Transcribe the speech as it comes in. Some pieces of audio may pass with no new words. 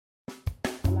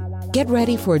Get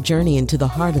ready for a journey into the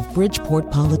heart of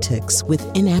Bridgeport politics with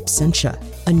In Absentia,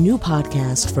 a new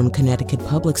podcast from Connecticut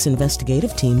Public's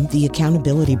investigative team, The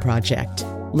Accountability Project.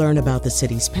 Learn about the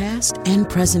city's past and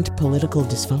present political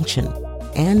dysfunction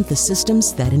and the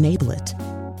systems that enable it.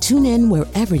 Tune in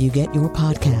wherever you get your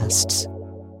podcasts.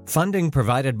 Funding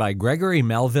provided by Gregory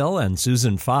Melville and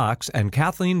Susan Fox and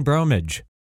Kathleen Bromage.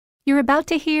 You're about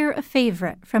to hear a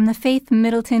favorite from the Faith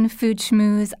Middleton Food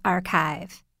Schmooze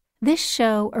archive. This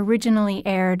show originally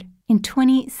aired in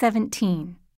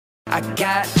 2017. I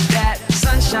got that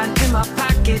sunshine in my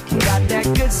pocket, got that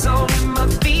good soul in my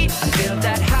feet. I feel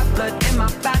that hot blood in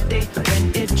my body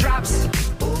when it drops.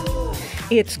 Ooh.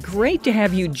 It's great to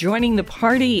have you joining the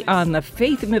party on the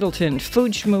Faith Middleton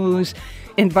Food Schmooze,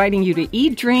 inviting you to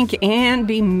eat, drink, and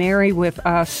be merry with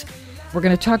us. We're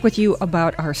going to talk with you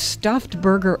about our stuffed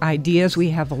burger ideas. We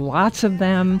have lots of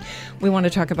them. We want to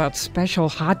talk about special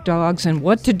hot dogs and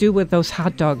what to do with those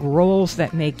hot dog rolls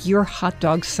that make your hot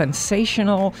dog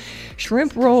sensational.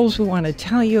 Shrimp rolls, we want to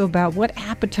tell you about what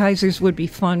appetizers would be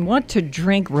fun, what to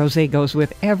drink. Rosé goes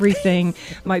with everything.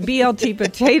 My BLT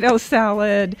potato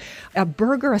salad, a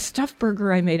burger, a stuffed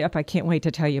burger I made up. I can't wait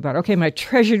to tell you about. Okay, my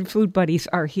treasured food buddies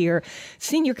are here.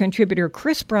 Senior contributor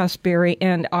Chris Brasberry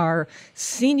and our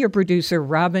senior producer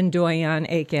Robin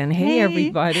Doyon-Aiken. Hey,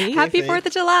 everybody. Happy 4th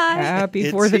of July.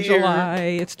 Happy 4th of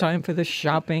July. It's time for the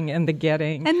shopping and the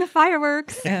getting. And the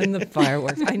fireworks. And the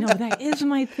fireworks. I know, that is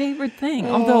my favorite thing.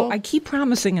 Although I keep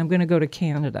promising I'm going to go to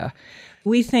Canada.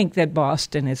 We think that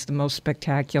Boston is the most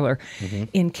spectacular. Mm-hmm.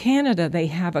 In Canada, they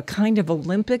have a kind of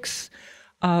Olympics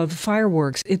of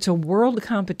fireworks. It's a world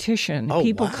competition.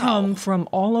 People come from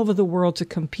all over the world to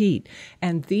compete.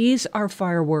 And these are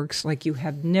fireworks like you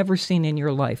have never seen in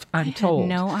your life, I'm told.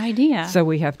 No idea. So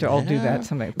we have to all do that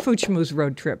someday. Food Schmooze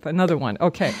road trip, another one.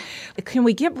 Okay. Can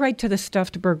we get right to the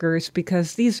stuffed burgers?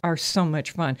 Because these are so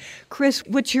much fun. Chris,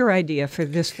 what's your idea for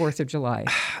this 4th of July?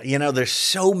 You know, there's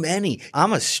so many.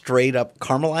 I'm a straight up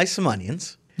caramelize some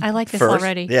onions. I like this first,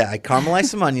 already. Yeah, I caramelize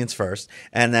some onions first,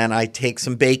 and then I take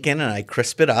some bacon and I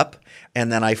crisp it up,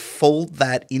 and then I fold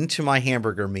that into my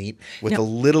hamburger meat with a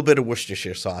little bit of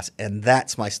Worcestershire sauce, and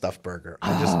that's my stuffed burger.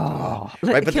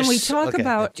 Can we talk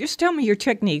about, just tell me your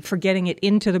technique for getting it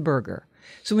into the burger.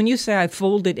 So when you say I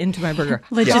fold it into my burger,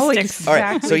 logistics. How exactly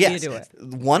All right, so yes, do you do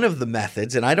it? One of the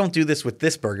methods, and I don't do this with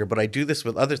this burger, but I do this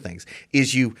with other things,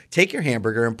 is you take your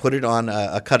hamburger and put it on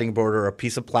a cutting board or a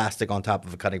piece of plastic on top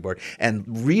of a cutting board and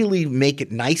really make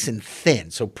it nice and thin.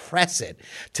 So press it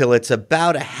till it's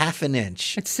about a half an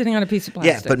inch. It's sitting on a piece of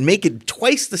plastic. Yeah, but make it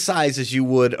twice the size as you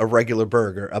would a regular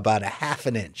burger, about a half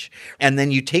an inch. And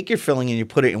then you take your filling and you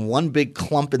put it in one big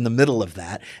clump in the middle of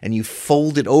that, and you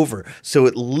fold it over so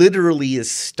it literally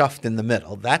is stuffed in the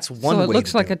middle. That's one way. So it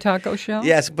looks like a taco shell?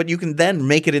 Yes, but you can then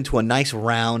make it into a nice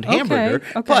round hamburger,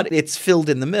 but it's filled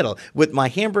in the middle. With my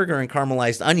hamburger and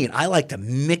caramelized onion, I like to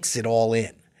mix it all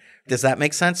in. Does that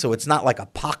make sense? So it's not like a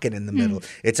pocket in the middle.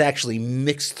 It's actually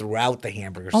mixed throughout the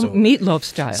hamburger. Oh, meatloaf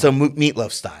style. So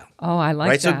meatloaf style. Oh, I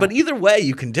like that. So, but either way,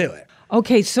 you can do it.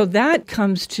 Okay, so that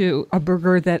comes to a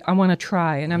burger that I want to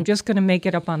try, and I'm just going to make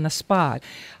it up on the spot.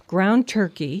 Ground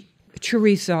turkey,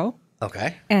 chorizo.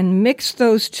 Okay. And mix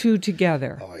those two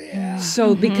together. Oh, yeah.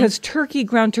 So because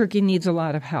ground turkey needs a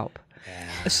lot of help.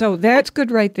 Yeah. So that's good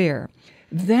right there.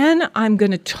 Then I'm going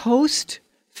to toast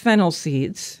fennel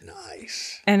seeds.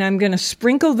 Nice. And I'm going to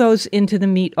sprinkle those into the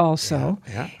meat also.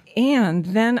 Yeah. And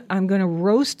then I'm going to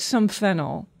roast some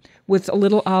fennel with a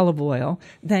little olive oil,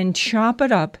 then chop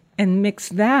it up and mix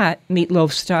that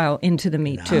meatloaf style into the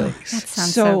meat too. That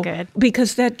sounds so good.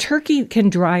 Because that turkey can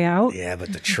dry out. Yeah,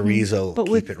 but the chorizo but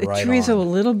keep with it the right chorizo on. a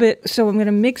little bit. So I'm going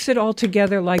to mix it all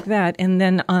together like that and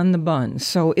then on the bun.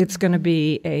 So it's going to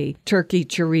be a turkey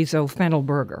chorizo fennel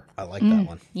burger. I like that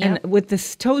one. Yep. And with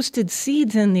the toasted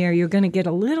seeds in there, you're going to get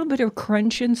a little bit of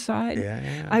crunch inside.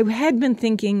 Yeah. I had been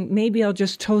thinking maybe I'll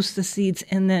just toast the seeds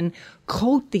and then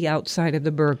coat the outside of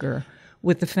the burger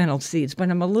with the fennel seeds,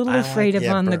 but I'm a little afraid of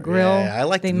on the grill. Yeah, I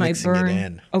like they might mixing burn. it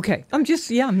in. Okay, I'm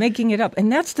just making it up,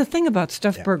 and that's the thing about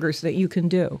stuffed burgers that you can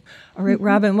do. All right,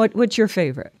 Robin, what's your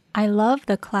favorite? I love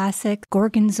the classic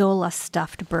gorgonzola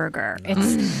stuffed burger.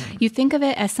 You think of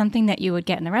it as something that you would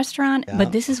get in the restaurant,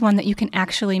 but this is one that you can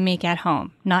actually make at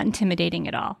home. Not intimidating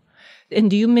at all. And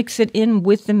do you mix it in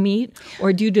with the meat,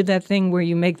 or do you do that thing where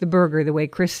you make the burger the way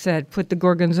Chris said, put the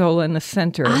gorgonzola in the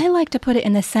center? I like to put it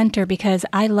in the center because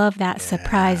I love that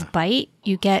surprise bite.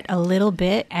 You get a little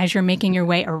bit as you're making your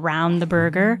way around the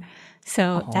burger.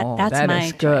 So that's that my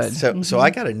is good. choice. So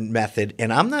I got a method,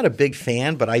 and I'm not a big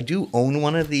fan, but I do own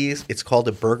one of these. It's called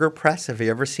a burger press. Have you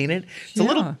ever seen it? It's a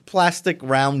little plastic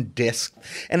round disc,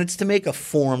 and it's to make a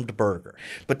formed burger.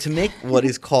 But to make what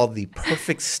is called the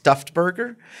perfect stuffed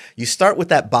burger, you start with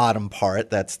that bottom part.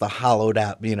 That's the hollowed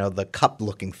out, the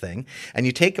cup-looking thing. And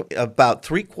you take about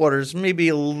 3/4, maybe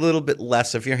a little bit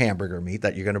less of your hamburger meat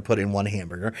that you're going to put in one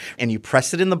hamburger, and you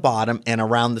press it in the bottom and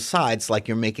around the sides like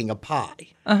you're making a pie.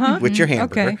 With your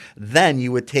hamburger. Okay. Then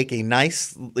you would take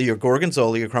your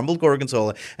gorgonzola, your crumbled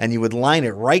gorgonzola, and you would line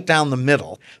it right down the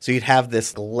middle. So you'd have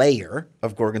this layer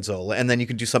of gorgonzola, and then you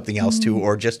could do something else too,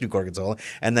 or just do gorgonzola.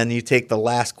 And then you take the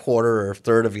last quarter or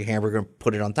third of your hamburger and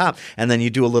put it on top, and then you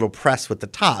do a little press with the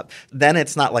top. Then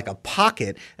it's not like a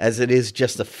pocket as it is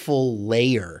just a full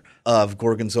layer of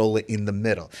gorgonzola in the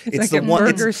middle. It's like a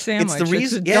burger sandwich. It's the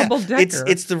reason, it's a double-decker.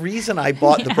 It's the reason I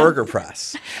bought the burger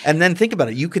press. And then think about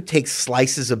it. You could take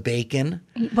slices of bacon.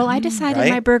 Well, I decided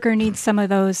my burger needs some of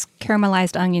those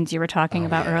caramelized onions you were talking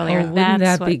about earlier. Wouldn't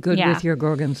that be good with your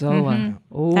gorgonzola?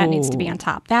 That needs to be on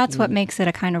top. That's what makes it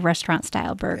a kind of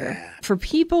restaurant-style burger. For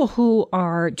people who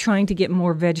are trying to get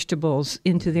more vegetables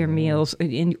into their meals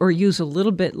or use a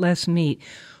little bit less meat,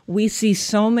 we see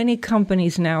so many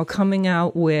companies now coming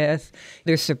out with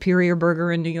their Superior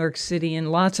Burger in New York City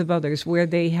and lots of others where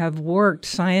they have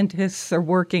scientists are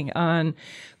working on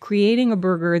creating a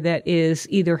burger that is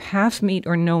either half meat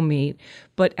or no meat,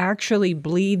 but actually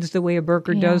bleeds the way a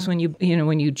burger does when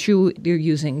you chew. They're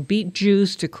using beet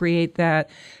juice to create that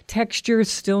texture.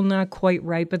 Is still not quite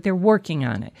right, but they're working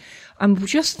on it. I'm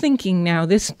just thinking now,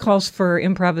 this calls for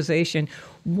improvisation.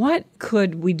 What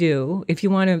could we do if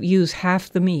you want to use half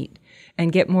the meat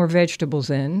and get more vegetables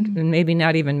in, and maybe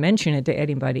not even mention it to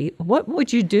anybody? What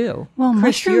would you do? Well,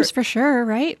 mushrooms for sure,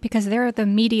 right? Because they're the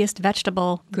meatiest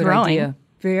vegetable growing. Idea.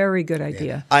 Very good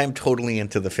idea. I am totally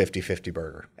into the 50-50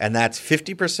 burger. And that's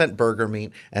 50% burger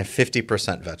meat and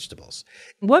 50% vegetables.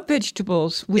 What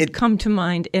vegetables would come to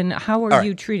mind, and how are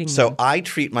you treating them? So I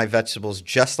treat my vegetables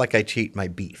just like I treat my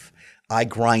beef. I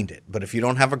grind it. But if you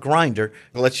don't have a grinder,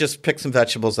 let's just pick some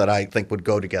vegetables that I think would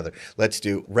go together. Let's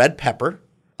do red pepper,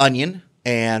 onion,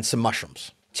 and some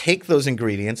mushrooms. Take those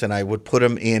ingredients, and I would put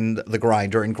them in the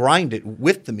grinder and grind it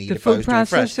with the meat. The if I food was doing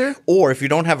fresh. processor? Or if you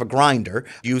don't have a grinder,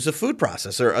 use a food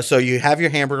processor. So you have your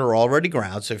hamburger already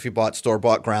ground. So if you bought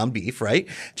store-bought ground beef, right,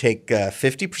 take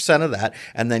 50% of that,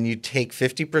 and then you take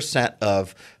 50%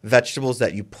 of vegetables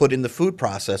that you put in the food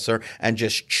processor and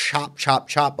just chop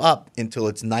up until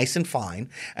it's nice and fine,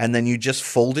 and then you just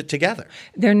fold it together.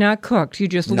 They're not cooked. You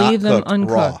just Not leave them cooked,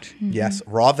 uncooked. raw. Yes,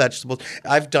 raw vegetables.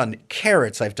 I've done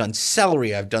carrots. I've done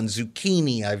celery. I've done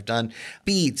zucchini. I've done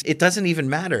beets. It doesn't even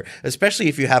matter, especially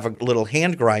if you have a little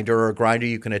hand grinder or a grinder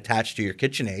you can attach to your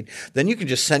KitchenAid. Then you can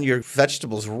just send your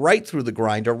vegetables right through the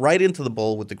grinder, right into the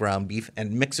bowl with the ground beef,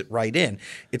 and mix it right in.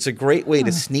 It's a great way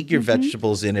to sneak your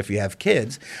vegetables in if you have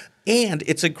kids. And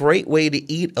it's a great way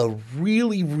to eat a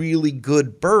really, really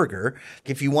good burger.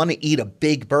 If you want to eat a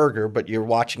big burger, but you're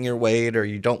watching your weight or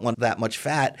you don't want that much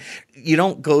fat, you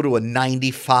don't go to a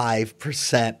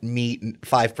 95% meat and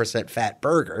 5% fat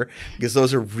burger because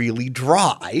those are really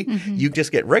dry. You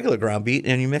just get regular ground beef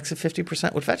and you mix it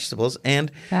 50% with vegetables,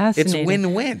 and it's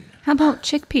win-win. How about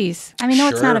chickpeas? I mean, no,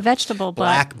 it's not a vegetable, but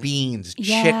black beans,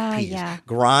 chickpeas,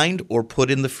 grind or put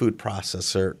in the food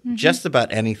processor. Just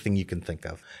about anything you can think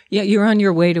of. Yeah, you're on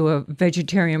your way to a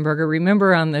vegetarian burger.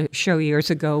 Remember on the show years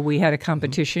ago, we had a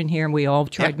competition here, and we all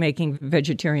tried making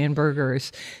vegetarian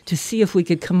burgers to see if we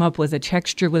could come up with a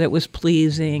texture that was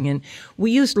pleasing. And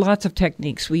we used lots of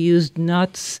techniques. We used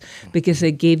nuts because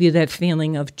they gave you that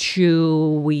feeling of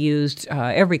chew. We used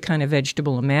every kind of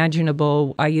vegetable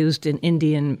imaginable. I used an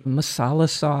Indian masala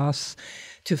sauce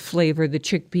to flavor the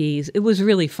chickpeas. It was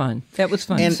really fun. That was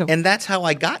fun. And that's how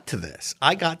I got to this.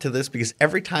 I got to this because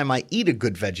every time I eat a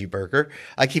good veggie burger,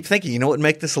 I keep thinking, you know what would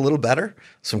make this a little better?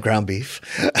 Some ground beef.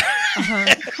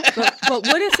 But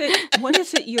what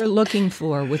is it you're looking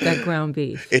for with that ground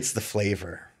beef? It's the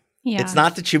flavor. Yeah. It's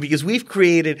not the chew, because we've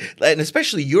created, and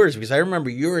especially yours, because I remember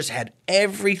yours had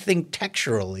everything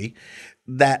texturally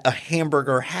that a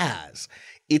hamburger has.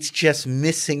 It's just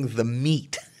missing the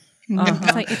meat.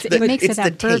 It makes it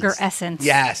that burger essence.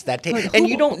 Yes, that taste. And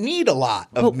you don't need a lot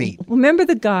of meat. Remember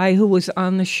the guy who was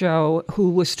on the show who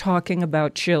was talking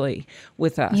about chili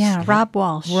with us? Yeah, Rob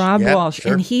Walsh. Walsh.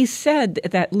 Sure. And he said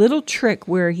that little trick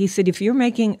where he said, if you're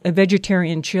making a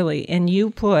vegetarian chili and you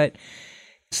put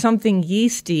something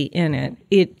yeasty in it,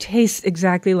 it tastes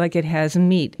exactly like it has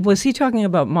meat. Was he talking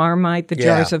about Marmite, the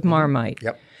jars of Marmite?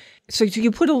 Yep. So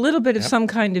you put a little bit of some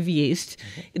kind of yeast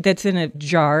that's in a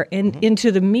jar and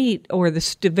into the meat or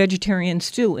the vegetarian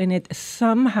stew, and it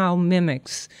somehow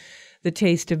mimics the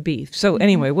taste of beef. So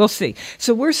anyway, we'll see.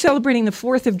 So we're celebrating the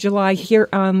 4th of July here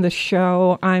on the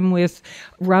show. I'm with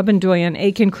Robin Doyen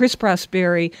Aiken, Chris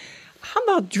Prosperi. How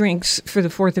about drinks for the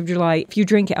 4th of July? If you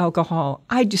drink alcohol,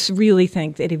 I just really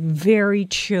think that a very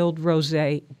chilled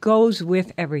rosé goes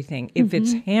with everything. If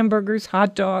it's hamburgers,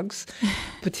 hot dogs,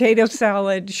 potato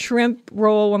salad, shrimp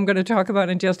roll, I'm going to talk about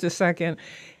in just a second,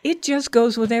 it just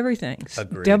goes with everything.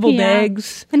 Agreed. Deviled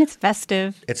eggs. And it's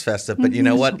festive. It's festive, but you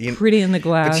know what? So pretty in the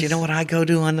glass. But you know what I go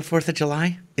to on the 4th of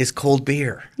July? Is cold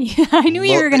beer. Yeah, I knew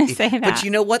you were going to say that. But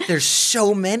you know what? There's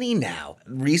so many now.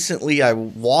 Recently, I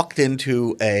walked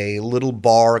into a little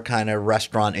bar kind of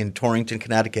restaurant in Torrington,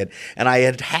 Connecticut, and I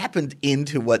had happened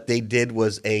into what they did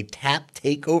was a tap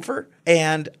takeover.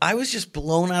 And I was just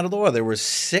blown out of the water. There were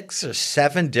 6 or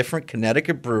 7 different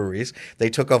Connecticut breweries. They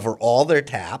took over all their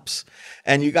taps,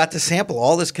 and you got to sample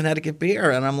all this Connecticut beer.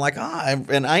 And I'm like,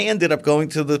 and I ended up going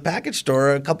to the package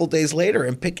store a couple days later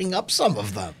and picking up some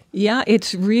of them. Yeah,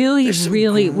 it's really, There's some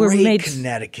really, great we're made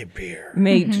Connecticut beer.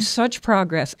 Made such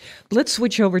progress. Let's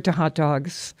switch over to hot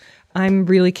dogs. I'm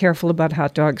really careful about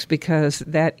hot dogs because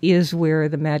that is where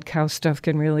the mad cow stuff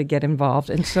can really get involved.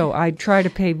 And so I try to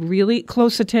pay really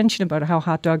close attention about how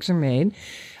hot dogs are made.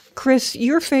 Chris,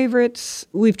 your favorites,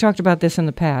 we've talked about this in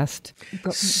the past.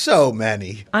 So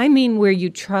many. I mean where you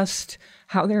trust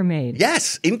how they're made.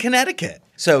 Yes, in Connecticut.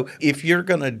 So if you're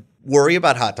going to worry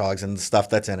about hot dogs and the stuff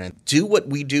that's in it, do what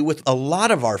we do with a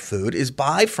lot of our food is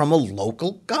buy from a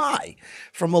local guy,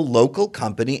 from a local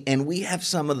company, and we have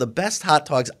some of the best hot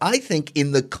dogs, I think,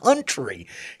 in the country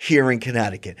here in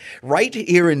Connecticut. Right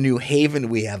here in New Haven,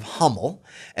 we have Hummel,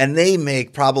 and they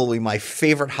make probably my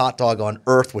favorite hot dog on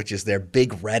earth, which is their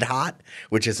Big Red Hot,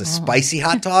 which is a spicy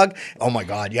hot dog. Oh my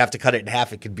God, you have to cut it in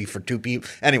half. It could be for 2 people.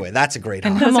 Anyway, that's a great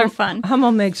hot dog. Those are fun.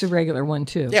 Hummel makes a regular one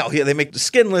too. Yeah, they make the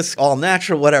skinless, all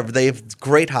natural, whatever. They have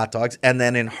great hot dogs. And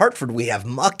then in Hartford, we have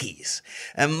Muckies.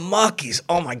 And Muckies,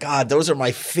 oh my God, those are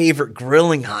my favorite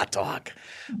grilling hot dog.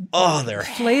 Oh, they're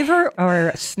Flavor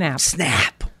or snap?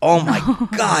 Snap. Oh my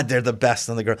God, they're the best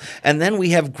on the grill. And then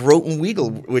we have Groton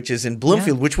Weagle, which is in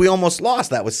Bloomfield, which we almost lost.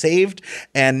 That was saved.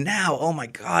 And now, oh my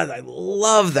God, I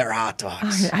love their hot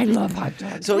dogs. I love hot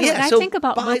dogs. So When yeah, I so think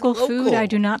about buy local food, I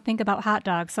do not think about hot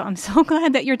dogs. So I'm so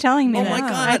glad that you're telling me Oh that. my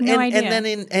God! I had no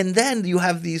idea. And then you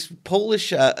have these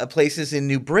Polish places in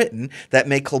New Britain that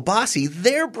make kielbasi.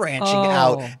 They're branching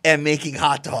out and making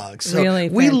hot dogs. So Really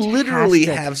we literally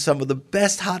fantastic. have some of the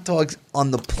best hot dogs on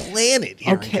the planet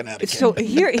here in Connecticut. So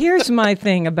here's my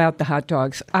thing about the hot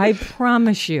dogs. I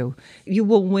promise you, you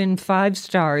will win 5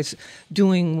 stars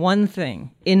doing one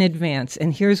thing in advance.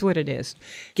 And here's what it is.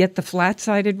 Get the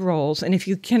flat-sided rolls. And if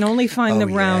you can only find the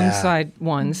round side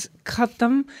ones, cut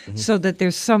them so that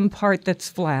there's some part that's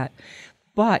flat.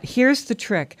 But here's the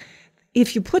trick.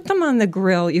 If you put them on the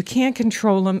grill, you can't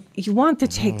control them. You want to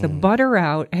take the butter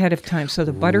out ahead of time so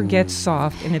the butter gets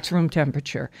soft and it's room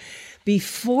temperature.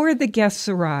 Before the guests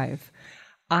arrive,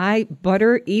 I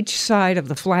butter each side of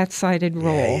the flat-sided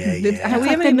roll. We haven't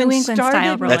the even New England started.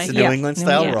 style roll, That's the New England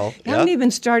style roll. I haven't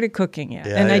even started cooking yet.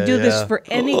 And I do this for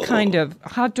any kind of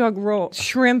hot dog roll,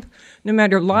 shrimp, no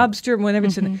matter lobster, whatever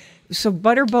it's in. So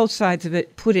butter both sides of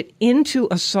it, put it into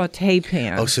a saute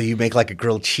pan. Oh, so you make like a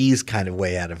grilled cheese kind of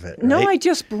way out of it, right? No, I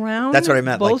just brown That's what I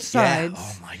meant. both sides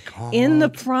Oh my God. in the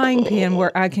frying pan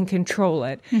where I can control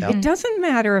it. It doesn't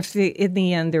matter if in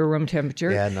the end they're room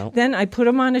temperature. Yeah, no. Then I put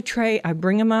them on a tray. I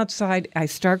bring them outside. I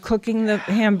start cooking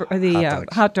the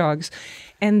hot dogs.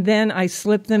 And then I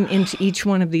slip them into each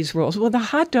one of these rolls. Well, the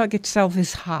hot dog itself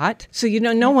is hot. So,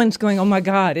 no one's going, oh, my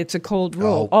God, it's a cold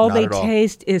roll. No, all not they at all.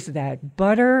 taste is that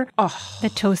butter. Oh,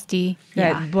 the toasty.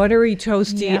 that buttery,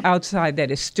 toasty outside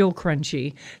that is still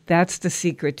crunchy. That's the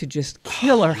secret to just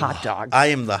killer hot dogs. I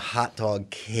am the hot dog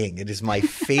king. It is my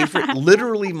favorite,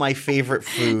 literally my favorite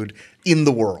food in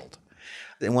the world.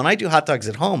 And when I do hot dogs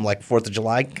at home, like 4th of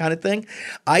July kind of thing,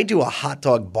 I do a hot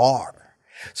dog bar.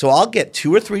 So I'll get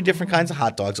 2 or 3 different kinds of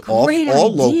hot dogs, all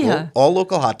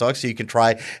local hot dogs, so you can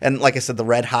try. And like I said, the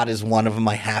Red Hot is one of them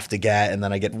I have to get, and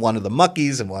then I get one of the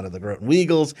Muckies and one of the Groton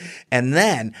Weagles, and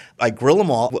then I grill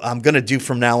them all. I'm going to do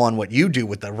from now on what you do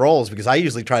with the rolls, because I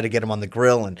usually try to get them on the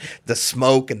grill and the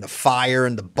smoke and the fire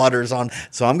and the butter's on.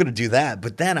 So I'm going to do that.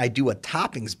 But then I do a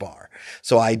toppings bar.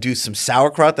 So I do some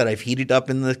sauerkraut that I've heated up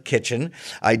in the kitchen.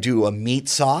 I do a meat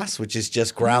sauce, which is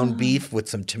just ground beef with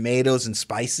some tomatoes and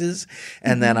spices.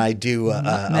 and then I do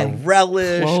a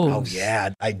relish. Cloves. Oh,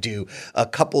 yeah. I do a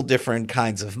couple different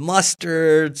kinds of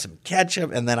mustard, some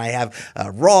ketchup, and then I have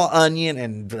raw onion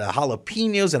and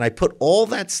jalapenos, and I put all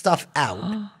that stuff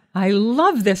out. I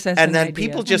love this as And an then idea.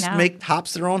 people just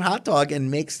hops their own hot dog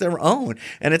and makes their own.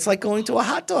 And it's like going to a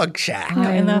hot dog shack.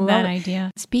 I love that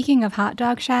idea. Speaking of hot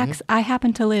dog shacks, I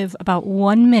happen to live about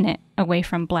 1 minute away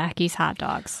from Blackie's Hot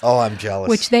Dogs. Oh, I'm jealous.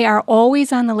 Which they are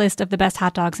always on the list of the best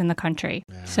hot dogs in the country.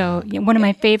 So one of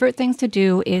my favorite things to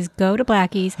do is go to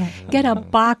Blackie's, get a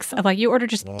box of, like, you order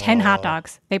just 10 hot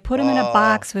dogs. They put them in a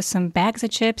box with some bags of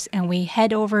chips, and we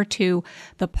head over to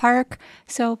the park.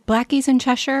 So Blackie's in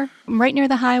Cheshire, right near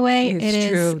the highway. It's It is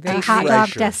true. a hot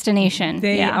dog destination.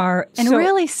 They are and so-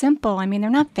 really simple. I mean, they're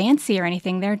not fancy or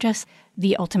anything. They're just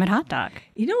the ultimate hot dog.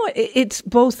 You know what? It's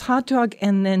both hot dog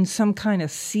and then some kind of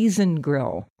seasoned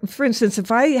grill. For instance,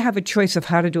 if I have a choice of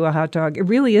how to do a hot dog, it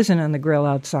really isn't on the grill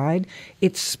outside.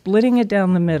 It's splitting it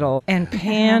down the middle and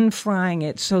pan frying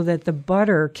it so that the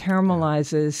butter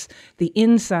caramelizes the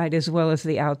inside as well as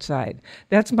the outside.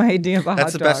 That's my idea of a hot dog.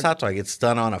 That's the best hot dog. It's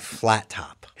done on a flat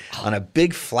top. On a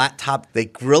big flat top, they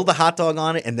grill the hot dog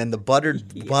on it, and then the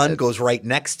buttered bun goes right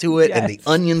next to it, and the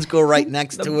onions go right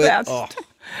next to best. it. Oh.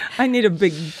 I need a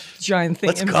big, giant thing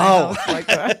Let's in go. my house like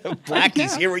that.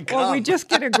 Blackie's, here we come. Well, we just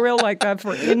get a grill like that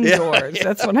for indoors.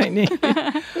 That's what I need.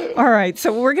 All right,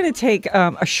 so we're going to take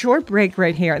a short break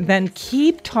right here, and then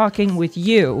keep talking with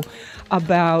you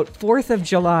about 4th of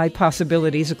July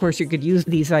possibilities. Of course, you could use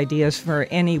these ideas for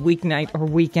any weeknight or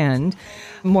weekend.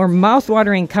 More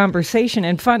mouth-watering conversation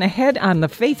and fun ahead on the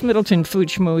Faith Middleton Food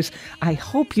Schmooze. I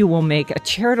hope you will make a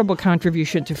charitable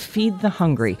contribution to feed the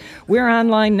hungry. We're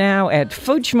online now at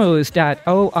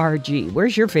foodschmooze.org.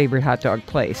 Where's your favorite hot dog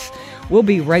place? We'll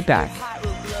be right back.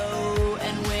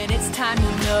 And when it's time,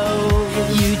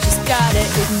 you just gotta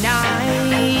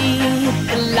ignite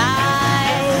the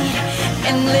light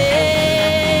and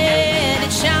let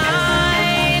it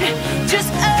shine.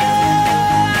 Just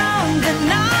own the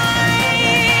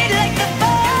night like the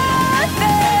 4th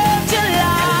of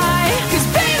July. 'Cause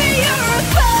baby, you're a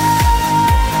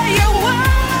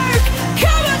firework.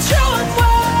 Come on, show 'em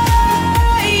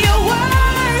what you're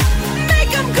worth.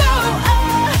 Make 'em go,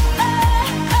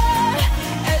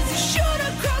 as you shoot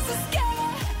across the sky.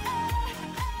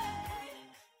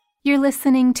 You're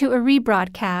listening to a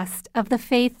rebroadcast of the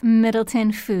Faith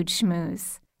Middleton Food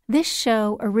Schmooze. This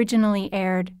show originally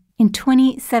aired in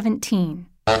 2017.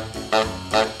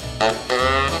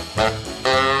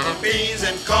 Beans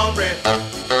and cornbread.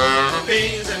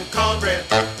 Beans and cornbread.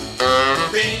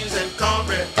 Beans and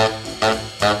cornbread.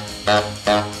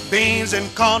 Beans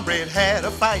and cornbread had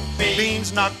a fight.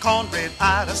 Beans knocked cornbread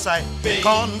out of sight.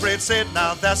 Cornbread said,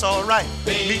 now that's all right.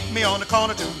 Meet me on the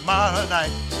corner tomorrow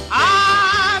night.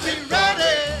 I'll be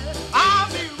ready. I'll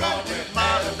be ready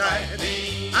tomorrow night.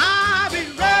 I'll be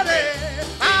ready.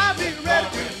 I'll be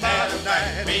ready tomorrow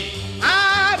night.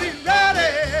 I'll be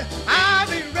ready. I'll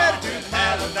be ready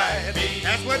tomorrow night.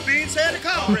 That's what Beans said to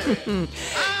cornbread.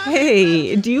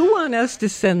 Hey, do you want us to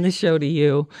send the show to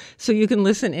you so you can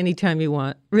listen anytime you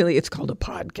want? Really, it's called a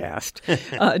podcast,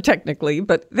 technically,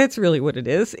 but that's really what it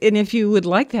is. And if you would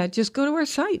like that, just go to our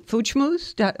site,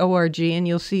 foodschmooze.org, and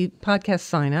you'll see podcast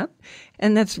sign up.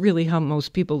 And that's really how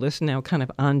most people listen now, kind of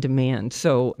on demand.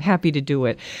 So happy to do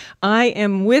it. I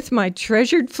am with my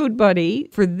treasured food buddy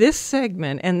for this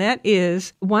segment, and that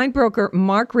is wine broker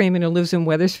Mark Raymond, who lives in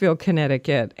Wethersfield,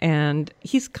 Connecticut. And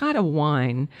he's got a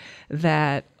wine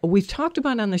that we've talked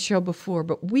about on the show before,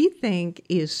 but we think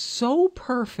is so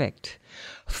perfect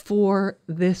for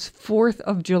this 4th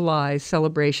of July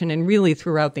celebration, and really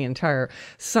throughout the entire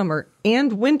summer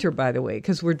and winter, by the way,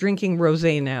 because we're drinking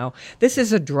rosé now. This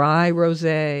is a dry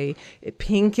rosé,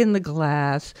 pink in the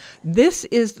glass. This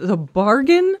is the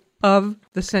bargain of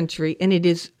the century, and it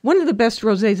is one of the best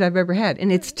rosés I've ever had,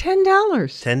 and it's $10.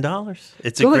 $10.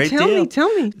 It's a Go great ahead, deal.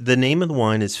 tell me. The name of the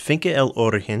wine is Finca El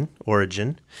Origin,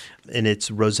 and it's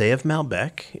Rosé of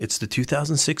Malbec. It's the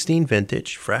 2016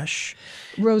 vintage, fresh.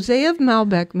 Rosé of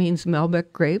Malbec means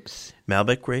Malbec grapes.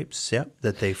 Malbec grapes, yep,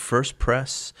 that they first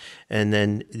press, and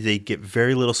then they get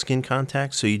very little skin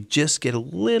contact, so you just get a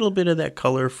little bit of that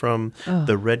color from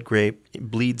the red grape.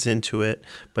 It bleeds into it,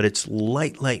 but it's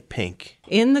light pink.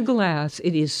 In the glass,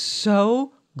 it is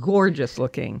so gorgeous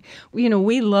looking. You know,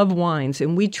 we love wines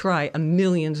and we try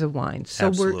millions of wines. So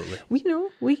Absolutely.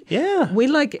 we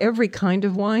like every kind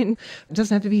of wine. It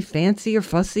doesn't have to be fancy or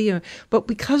fussy, but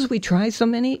because we try so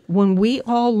many, when we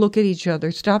all look at each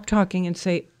other, stop talking and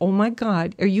say, "Oh my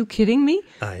God, are you kidding me?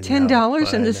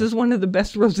 $10 and this is one of the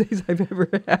best rosés I've ever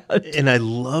had." And I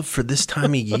love for this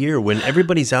time of year when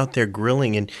everybody's out there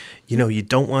grilling and, you know, you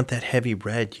don't want that heavy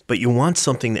red, but you want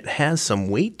something that has some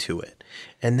weight to it.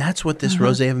 And that's what this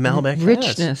Rosé of Malbec has.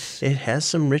 Richness. It has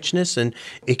some richness, and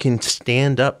it can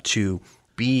stand up to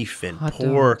beef and Hot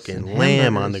pork dogs and and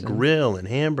lamb on the hamburgers grill and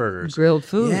hamburgers. Grilled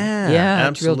food. Yeah,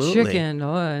 absolutely. Grilled chicken.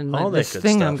 Oh, and All this that good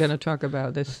thing I'm stuff. going to talk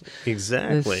about, this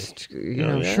Exactly.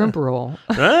 shrimp roll.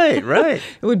 Right, right.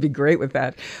 It would be great with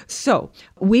that. So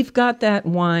we've got that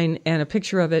wine and a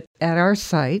picture of it at our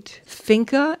site,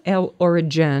 Finca El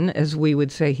Origen, as we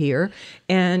would say here.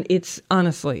 And it's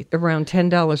honestly around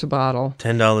 $10 a bottle.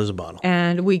 $10 a bottle.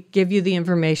 And we give you the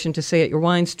information to say at your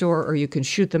wine store, or you can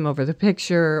shoot them over the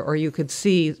picture, or you could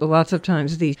see lots of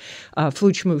times the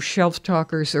Food Schmooze shelf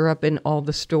talkers are up in all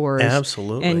the stores.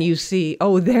 Absolutely. And you see,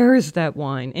 oh, there's that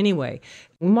wine. Anyway,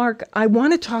 Mark, I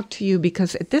want to talk to you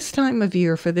because at this time of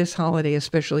year, for this holiday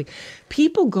especially,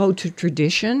 people go to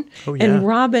tradition. Oh, yeah. And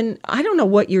Robin, I don't know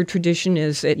what your tradition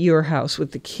is at your house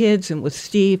with the kids and with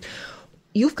Steve.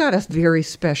 You've got a very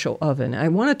special oven. I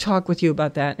want to talk with you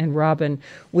about that, and Robin,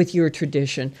 with your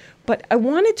tradition. But I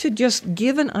wanted to just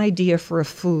give an idea for a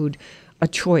food, a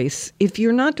choice. If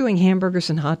you're not doing hamburgers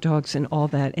and hot dogs and all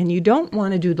that, and you don't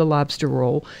want to do the lobster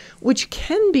roll, which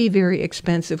can be very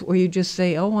expensive, or you just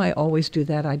say, oh, I always do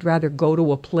that. I'd rather go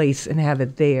to a place and have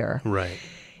it there. Right.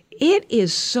 It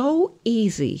is so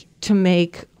easy to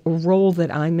make a roll that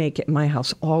I make at my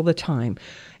house all the time.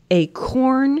 A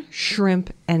corn,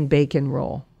 shrimp, and bacon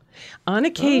roll. On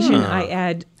occasion, I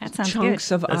add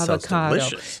chunks of avocado.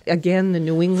 Delicious. Again, the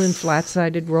New England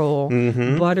flat-sided roll.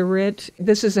 Butter it.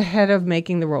 This is ahead of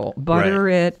making the roll. Butter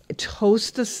it.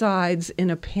 Toast the sides in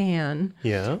a pan.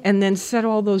 Yeah. And then set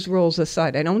all those rolls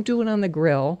aside. I don't do it on the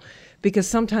grill, because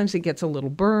sometimes it gets a little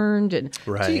burned. And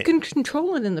so you can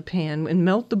control it in the pan and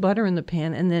melt the butter in the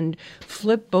pan and then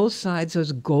flip both sides,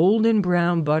 those golden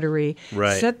brown buttery.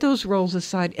 Right. Set those rolls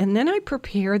aside. And then I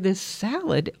prepare this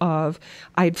salad of,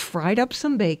 I'd fried up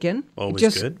some bacon. Always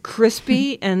just good.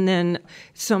 Crispy, and then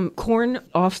some corn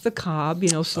off the cob,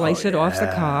 slice it off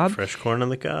the cob. Fresh corn on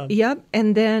the cob. Yep.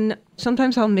 And then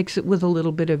sometimes I'll mix it with a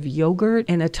little bit of yogurt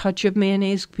and a touch of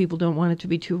mayonnaise. People don't want it to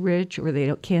be too rich, or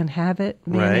they can't have it,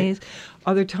 mayonnaise. Right.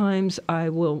 Other times I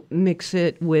will mix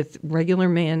it with regular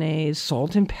mayonnaise,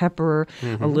 salt and pepper,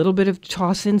 a little bit of,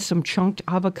 toss in some chunked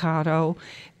avocado,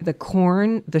 the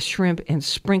corn, the shrimp, and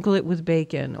sprinkle it with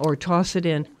bacon, or toss it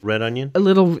in. Red onion? A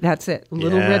little, that's it, a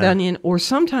little red onion. Or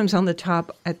sometimes on the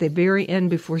top, at the very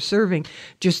end before serving,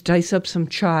 just dice up some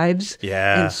chives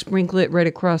and sprinkle it right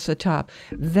across the top.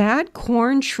 That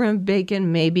corn, shrimp,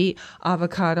 bacon, maybe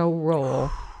avocado roll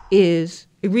is...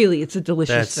 it's a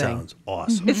delicious thing. That sounds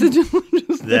awesome. It's a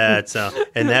delicious thing.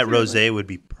 And that rosé would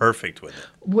be perfect with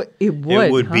it. It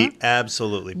would be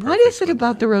absolutely perfect. What is it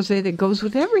about the rosé that goes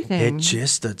with everything?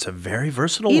 It's a very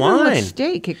versatile Even wine. with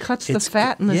steak, it cuts the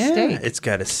fat in the steak. It's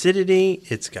got acidity,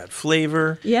 it's got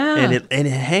flavor. Yeah. And it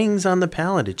hangs on the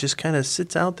palate. It just kind of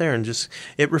sits out there and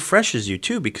it refreshes you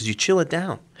too, because you chill it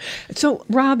down. So,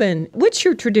 Robin, what's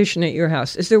your tradition at your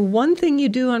house? Is there one thing you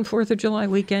do on 4th of July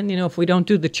weekend? If we don't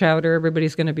do the chowder,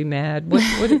 everybody's going to be mad.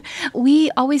 What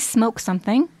We always smoke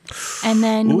something, and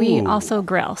then we also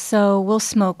grill. So we'll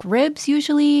smoke ribs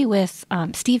usually with,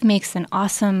 Steve makes an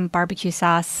awesome barbecue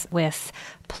sauce with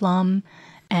plum.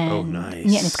 And, nice.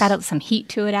 Yeah, and it's got some heat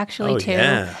to it actually too.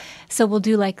 Yeah. So we'll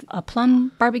do like a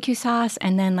plum barbecue sauce,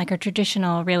 and then like a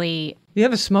traditional really... You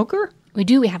have a smoker? We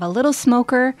do. We have a little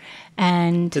smoker,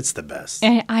 and... It's the best.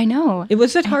 I know.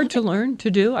 Was it hard to learn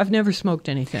to do? I've never smoked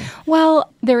anything.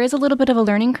 Well, there is a little bit of a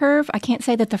learning curve. I can't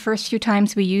say that the first few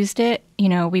times we used it,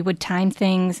 we would time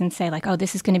things and say like, oh,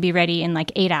 this is going to be ready in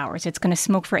like 8 hours. It's going to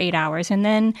smoke for 8 hours. And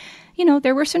then,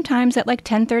 there were some times at like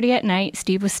 10:30 at night,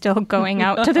 Steve was still going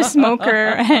out to the smoker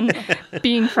and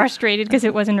being frustrated because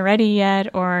it wasn't ready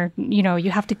yet. Or,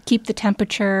 you have to keep the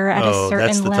temperature at a certain level.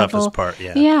 That's the toughest part,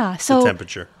 yeah. Yeah. So the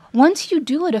temperature. Once you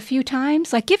do it a few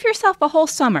times, like give yourself a whole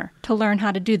summer to learn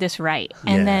how to do this right.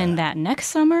 And then that next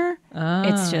summer,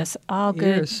 It's just all You're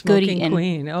a good, smoking goody, and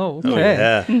queen. Oh, okay. Oh,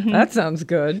 yeah. That sounds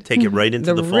good. Take it right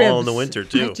into the fall and the winter,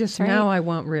 too. Now I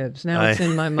want ribs. Now it's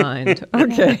in my mind.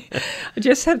 Okay. I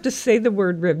just have to say the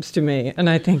word ribs to me, and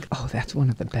I think, oh, that's one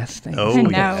of the best things. Oh,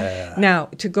 yeah. Now,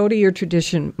 to go to your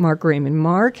tradition, Mark Raymond,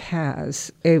 Mark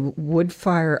has a wood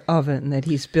fire oven that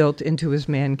he's built into his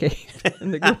man cave.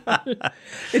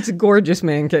 It's a gorgeous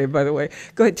man cave, by the way.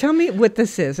 Go ahead. Tell me what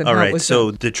this is and All how it right, was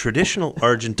so done. the traditional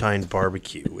Argentine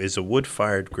barbecue is a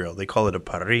wood-fired grill. They call it a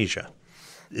parrilla.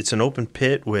 It's an open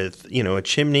pit with, a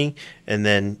chimney and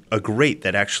then a grate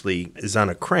that actually is on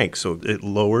a crank. So it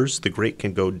lowers. The grate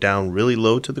can go down really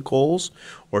low to the coals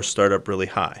or start up really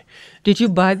high. Did you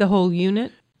buy the whole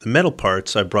unit? The metal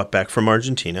parts I brought back from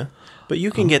Argentina, but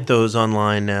you can get those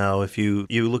online now if you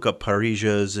look up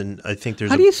parrillas, and I think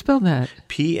there's How do you spell that?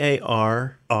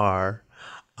 Parrilla,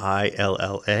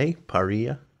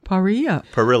 parrilla. Parrilla.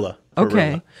 Parrilla.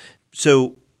 Okay.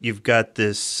 So you've got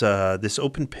this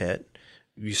open pit.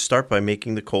 You start by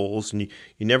making the coals, and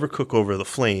you never cook over the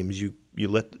flames. You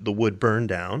let the wood burn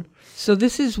down. So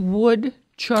this is wood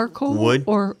charcoal? Wood.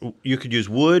 Or you could use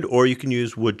wood, or you can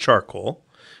use wood charcoal,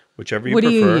 whichever you what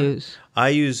prefer. do you use? I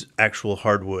use actual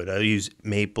hardwood. I use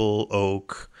maple,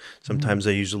 oak. Sometimes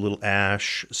I use a little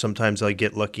ash. Sometimes I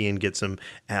get lucky and get some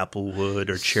apple wood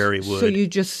or cherry wood. So you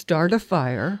just start a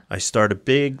fire. I start a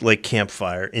big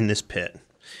campfire in this pit,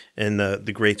 and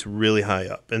the grate's really high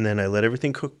up, and then I let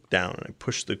everything cook down, and I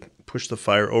push the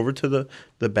fire over to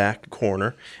the back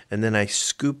corner, and then I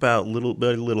scoop out little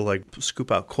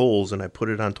scoop out coals, and I put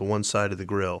it onto one side of the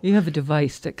grill. You have a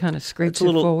device that kind of scrapes It's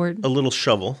it forward. a little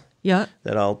shovel. Yeah.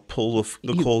 That I'll pull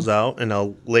the coals out, and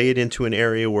I'll lay it into an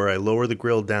area where I lower the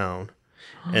grill down,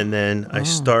 and then I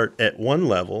start at one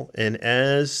level, and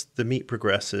as the meat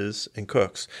progresses and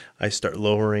cooks, I start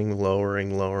lowering,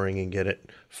 and get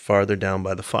it farther down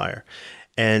by the fire.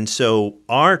 And so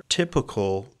our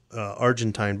typical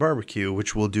Argentine barbecue,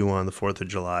 which we'll do on the 4th of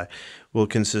July, will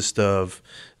consist of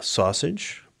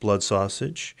sausage, blood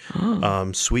sausage,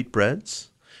 sweetbreads.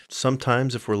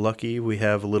 Sometimes, if we're lucky, we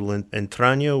have a little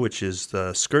entraña, which is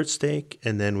the skirt steak,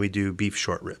 and then we do beef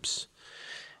short ribs.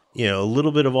 A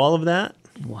little bit of all of that,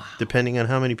 depending on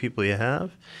how many people you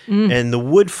have. And the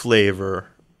wood flavor,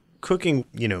 cooking,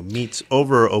 meats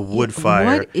over a wood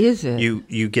fire. What is it?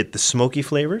 You get the smoky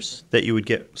flavors that you would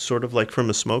get sort of like from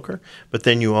a smoker, but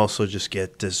then you also just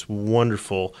get this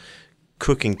wonderful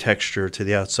cooking texture to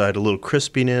the outside, a little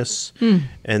crispiness,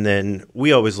 and then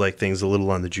we always like things a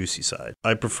little on the juicy side.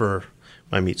 I prefer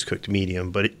my meats cooked medium,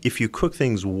 but if you cook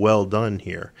things well done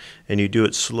here and you do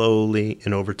it slowly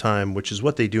and over time, which is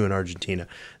what they do in Argentina,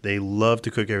 they love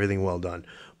to cook everything well done.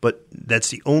 But that's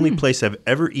the only place I've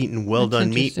ever eaten well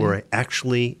done meat where I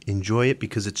actually enjoy it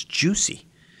because it's juicy.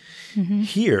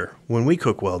 Here, when we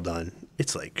cook well done,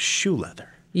 it's like shoe leather.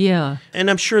 Yeah. And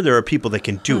I'm sure there are people that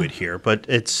can do it here, but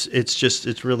it's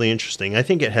really interesting. I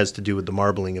think it has to do with the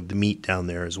marbling of the meat down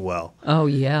there as well. Oh,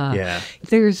 yeah. Yeah.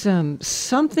 There's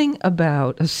something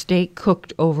about a steak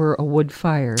cooked over a wood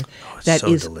fire that so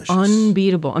is delicious.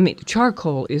 unbeatable. I mean,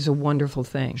 charcoal is a wonderful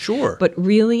thing. Sure. But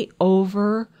really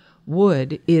over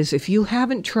wood is, if you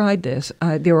haven't tried this,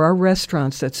 there are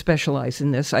restaurants that specialize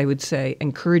in this. I would say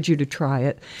encourage you to try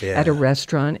it at a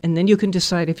restaurant, and then you can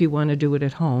decide if you want to do it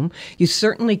at home. You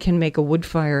certainly can make a wood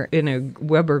fire in a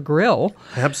Weber grill.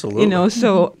 Absolutely.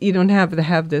 So you don't have to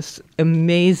have this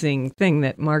amazing thing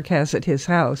that Mark has at his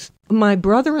house. My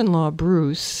brother-in-law,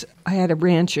 Bruce, I had a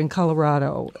ranch in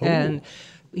Colorado, and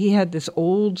he had this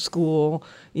old school,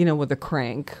 with a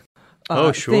crank.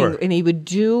 Sure. Thing, and he would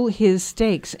do his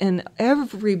steaks, and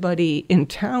everybody in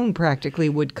town practically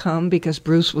would come because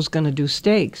Bruce was going to do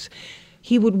steaks.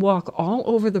 He would walk all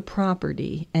over the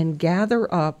property and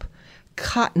gather up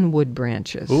cottonwood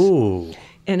branches. Ooh.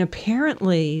 And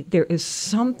apparently there is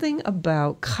something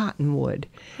about cottonwood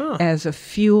as a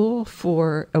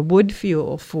wood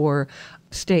fuel for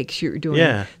steaks you're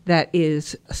doing that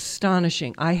is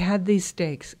astonishing. I had these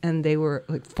steaks and they were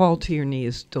fall to your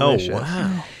knees delicious. Oh,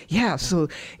 wow. Yeah, so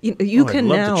you can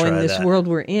now in this world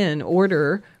we're in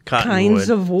order kinds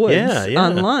of woods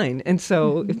online. And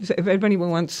so if anybody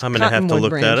wants I'm going to have to look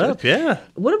branches, that up, yeah.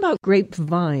 What about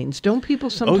grapevines? Don't people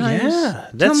sometimes? Oh, yeah.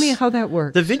 Tell me how that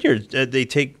works. The vineyard, they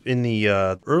take in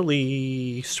the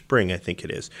early spring, I think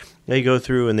it is. They go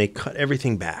through and they cut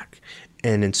everything back.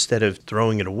 And instead of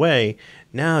throwing it away,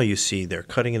 now you see they're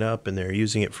cutting it up and they're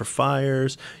using it for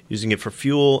fires, using it for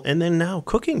fuel, and then now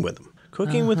cooking with them,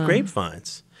 with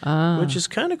grapevines, which is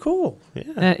kind of cool. Yeah.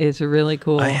 That is really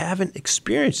cool. I haven't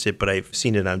experienced it, but I've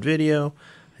seen it on video.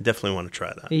 I definitely want to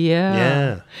try that.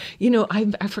 Yeah.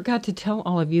 I forgot to tell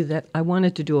all of you that I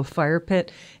wanted to do a fire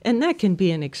pit, and that can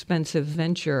be an expensive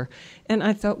venture. And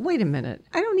I thought, wait a minute,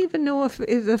 I don't even know if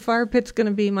the fire pit's going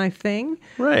to be my thing.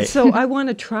 Right. So I want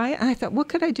to try it. I thought, what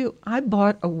could I do? I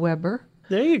bought a Weber.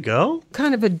 There you go.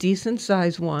 Kind of a decent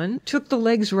size one. Took the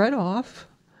legs right off.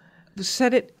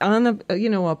 Set it on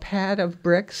a pad of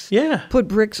bricks. Yeah. Put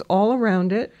bricks all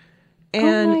around it.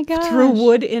 And my gosh. threw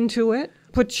wood into it.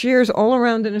 Put chairs all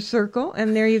around in a circle,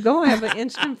 and there you go. I have an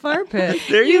instant fire pit.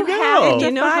 There you go. And You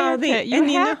know how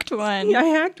you hacked one. Yeah, I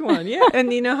hacked one. Yeah,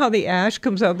 and you know how the ash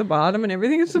comes out the bottom and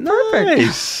everything. It's perfect.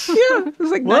 Nice. Yeah, it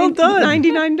was like Well done.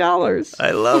 $99.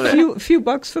 I love it. A few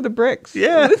bucks for the bricks.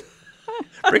 Yeah.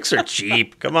 Bricks are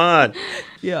cheap. Come on.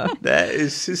 Yeah. That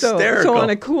is hysterical. So on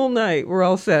a cool night, we're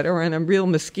all set. Or on a real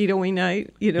mosquito-y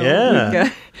night,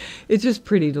 Yeah. It's just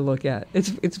pretty to look at.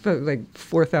 It's about like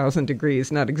 4,000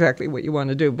 degrees, not exactly what you want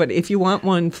to do. But if you want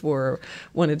one for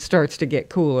when it starts to get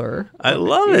cooler. I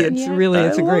love it.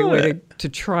 It's a great way to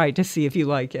try to see if you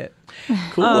like it.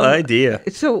 Cool idea.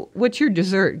 So what's your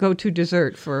go-to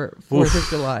dessert for 4th of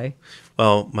July?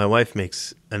 Well, my wife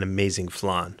makes an amazing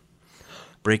flan.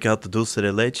 Break out the dulce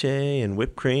de leche and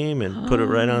whipped cream and put it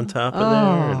right on top of there.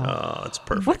 And, it's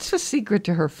perfect. What's the secret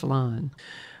to her flan?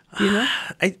 Do you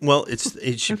know?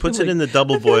 She puts it in the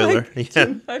double boiler.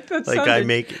 I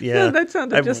make it. Yeah, no, that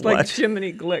sounded just like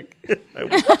Jiminy Glick.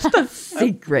 What's the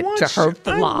secret to her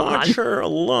flan? I watch her a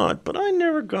lot, but I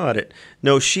never got it.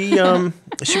 No, she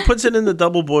puts it in the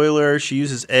double boiler. She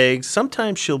uses eggs.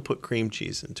 Sometimes she'll put cream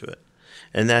cheese into it,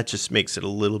 and that just makes it a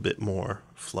little bit more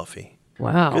fluffy.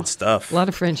 Wow. Good stuff. A lot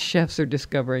of French chefs are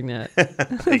discovering that.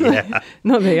 Yeah.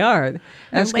 No, they are.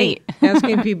 Asking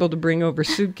late. people to bring over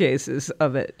suitcases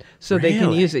of it so they can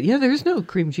Really? use it. Yeah, there's no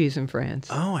cream cheese in France.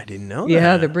 Oh, I didn't know that.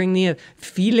 Yeah, they bring the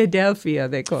Philadelphia,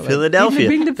 they call it. Philadelphia.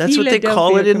 Bring the That's what they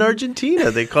call it Philadelphia. in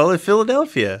Argentina. They call it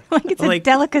Philadelphia. It's a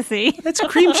delicacy. That's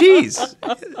cream cheese.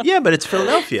 Yeah, but it's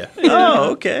Philadelphia.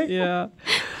 Oh, okay. Yeah.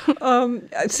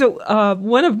 So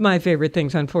one of my favorite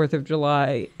things on 4th of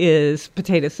July is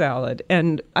potato salad.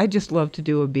 And I just love to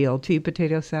do a BLT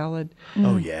potato salad.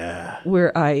 Oh, yeah.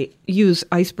 Where I use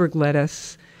iceberg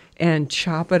lettuce and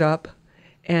chop it up.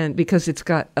 And because it's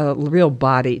got a real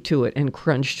body to it and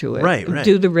crunch to it. Right.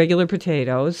 Do the regular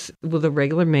potatoes with a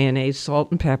regular mayonnaise,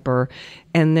 salt and pepper.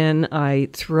 And then I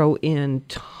throw in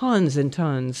tons and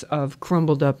tons of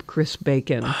crumbled up crisp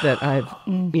bacon that I've,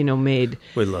 made.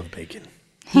 We love bacon.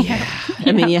 Yeah.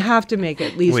 I mean, you have to make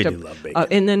at least We do love bacon.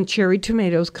 and then cherry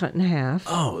tomatoes cut in half.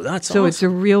 Oh, that's so awesome. it's a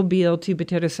real BLT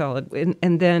potato salad.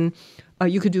 And then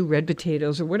you could do red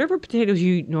potatoes or whatever potatoes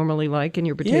you normally like in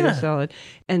your potato salad.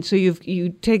 And so you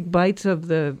take bites of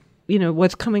the,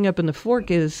 what's coming up in the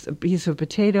fork is a piece of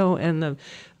potato and the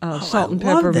salt and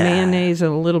I love pepper, that. mayonnaise,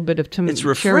 and a little bit of It's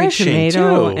cherry refreshing,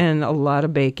 tomato too. and a lot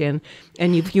of bacon.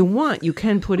 And if you want, you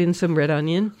can put in some red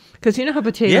onion because you know how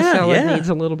potato salad needs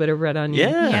a little bit of red onion.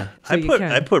 Yeah. So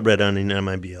I put red onion on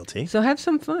my BLT. So have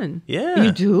some fun. Yeah.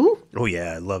 You do? Oh,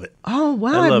 yeah. I love it. Oh, wow.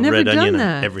 I love I've never red done onion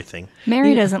that. on everything.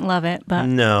 Mary doesn't love it, but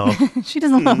No. she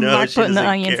doesn't love No, Mark she putting the doesn't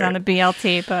onions care. on the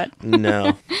BLT. But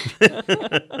No.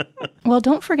 well,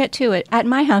 don't forget too. At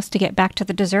my house, to get back to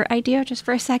the dessert idea, just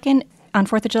for a second, on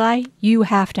 4th of July, you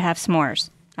have to have s'mores.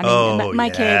 I mean, my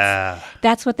kids,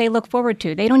 that's what they look forward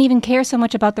to. They don't even care so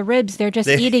much about the ribs. They're just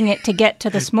eating it to get to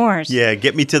the s'mores. Yeah,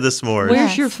 get me to the s'mores.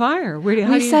 Where's your fire?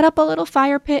 We set up a little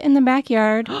fire pit in the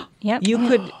backyard. Yep. You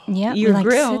could, Yep. your we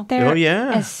grill. sit there. Oh,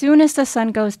 yeah. As soon as the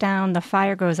sun goes down, the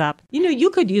fire goes up.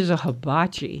 You could use a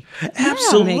hibachi.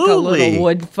 Absolutely. Make a little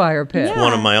wood fire pit. It's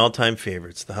one of my all-time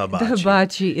favorites, the hibachi. The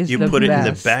hibachi is You the put it in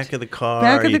the best. back of the car.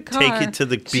 Back of you the car, take it to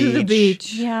the beach. To the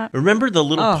beach. Yeah. Remember the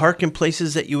little parking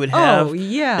places that you would have? Oh,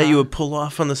 yeah. That you would pull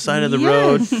off on the side of the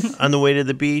Yes. road on the way to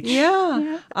the beach?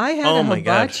 Yeah. I had Oh, a my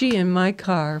God. hibachi in my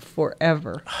car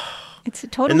forever. It's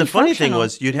totally And the funny thing functional.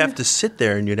 was, you'd have to sit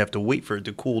there and you'd have to wait for it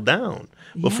to cool down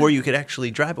before you could actually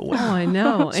drive away. Oh, I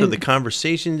know. So And the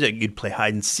conversations, you'd play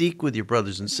hide and seek with your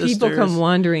brothers and sisters. people come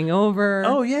wandering over.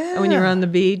 Oh, yeah. When you're on the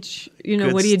beach,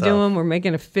 Good what are you stuff. doing? We're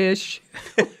making a fish.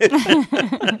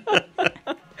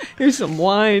 Here's some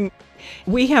wine.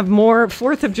 We have more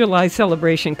 4th of July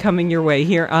celebration coming your way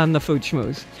here on the Food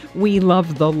Schmooze. We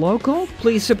love the local.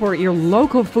 Please support your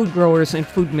local food growers and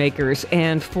food makers.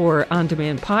 And for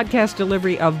on-demand podcast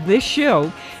delivery of this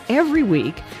show every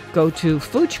week, go to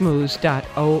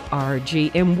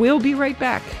foodschmooze.org. And we'll be right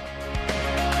back. When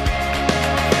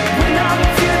I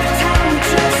feel the time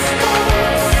just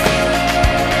falls,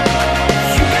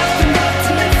 you got the nerve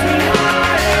to lift me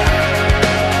higher.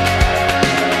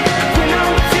 When I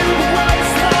feel the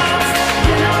world's lost,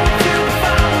 when I feel the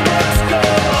fireworks go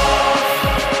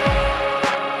off.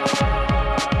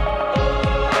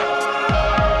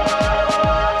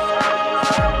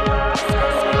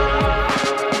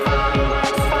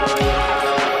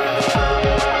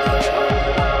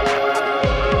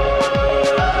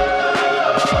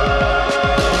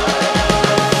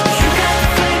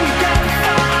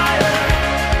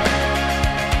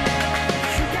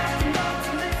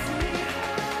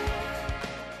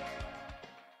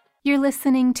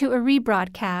 listening to a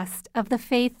rebroadcast of the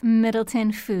Faith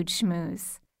Middleton Food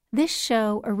Schmooze. This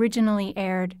show originally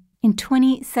aired in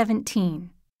 2017.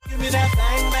 Give me that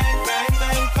bang, bang, bang,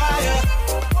 bang fire.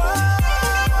 Whoa.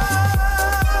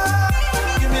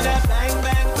 Give me that bang,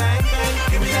 bang, bang, bang.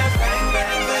 Give me that bang,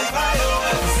 bang, bang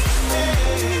fireworks.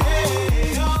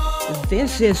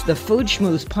 This is the Food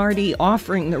Schmooze Party,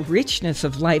 offering the richness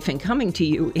of life and coming to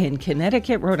you in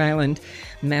Connecticut, Rhode Island,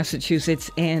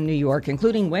 Massachusetts, and New York,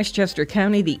 including Westchester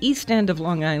County, the East End of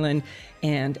Long Island,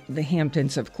 and the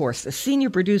Hamptons, of course. The senior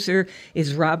producer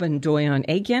is Robin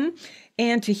Doyon-Aiken.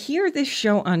 And to hear this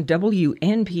show on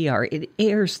WNPR, it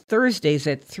airs Thursdays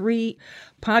at 3.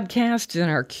 Podcasts and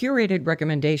our curated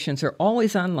recommendations are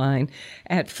always online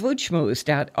at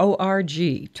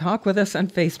foodschmooze.org. Talk with us on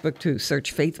Facebook, too.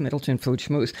 Search Faith Middleton Food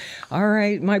Schmooze. All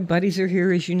right, my buddies are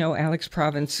here, as you know, Alex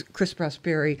Province, Chris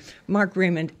Prosperi, Mark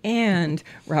Raymond, and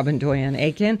Robin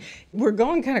Doyon-Aiken. We're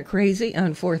going kind of crazy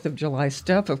on 4th of July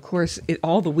stuff. Of course,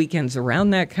 all the weekends around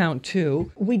that count,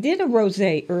 too. We did a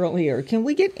rosé earlier. Can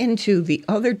we get into the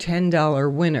other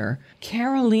 $10 winner,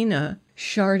 Carolina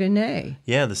Chardonnay?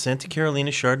 Yeah, the Santa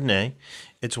Carolina Chardonnay.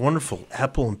 It's wonderful.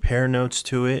 Apple and pear notes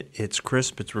to it. It's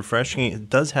crisp. It's refreshing. It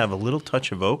does have a little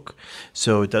touch of oak,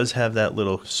 so it does have that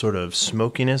little sort of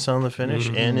smokiness on the finish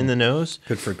and in the nose.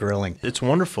 Good for grilling. It's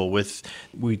wonderful.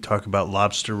 We talk about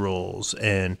lobster rolls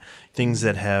and things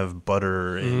that have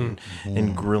butter and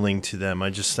grilling to them.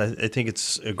 I think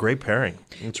it's a great pairing.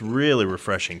 It's really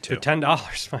refreshing too. For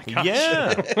 $10, my gosh.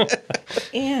 Yeah.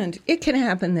 And it can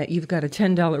happen that you've got a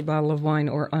 $10 bottle of wine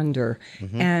or under,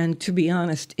 and to be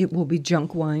honest, it will be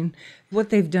junk wine. What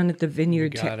they've done at the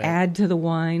vineyard to add to the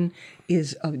wine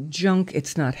is a junk.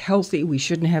 It's not healthy. We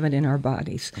shouldn't have it in our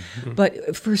bodies.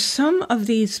 But for some of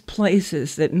these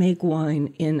places that make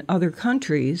wine in other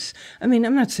countries, I mean,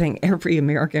 I'm not saying every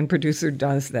American producer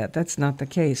does that. That's not the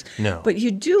case. No. But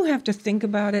you do have to think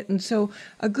about it. And so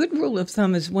a good rule of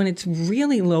thumb is when it's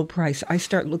really low price, I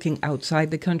start looking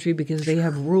outside the country because they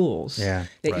have rules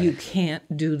that you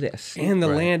can't do this. And the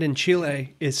land in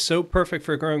Chile is so perfect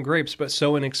for growing grapes, but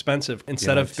so inexpensive.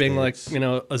 Instead of being like,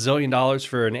 $1 zillion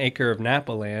for an acre of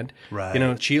Napa land,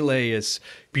 Chile is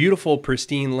beautiful,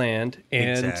 pristine land,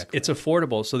 and it's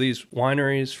affordable. So these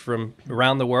wineries from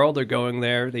around the world are going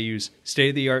there. They use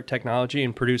state-of-the-art technology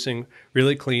and producing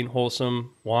really clean, wholesome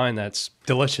wine that's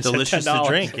delicious. Delicious to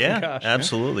drink,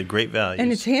 absolutely. Great value.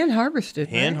 And it's hand-harvested.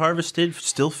 Hand-harvested,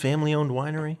 still family-owned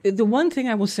winery. The one thing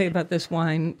I will say about this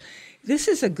wine, this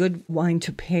is a good wine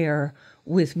to pair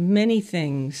with many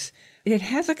things. It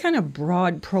has a kind of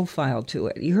broad profile to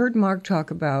it. You heard Mark talk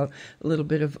about a little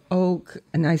bit of oak,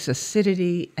 a nice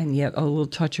acidity, and yet a little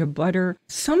touch of butter.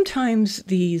 Sometimes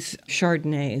these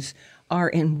Chardonnays are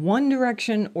in one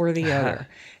direction or the other.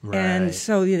 And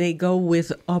so they go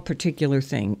with a particular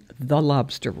thing, the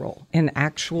lobster roll, an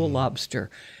actual lobster,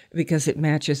 because it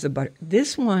matches the butter.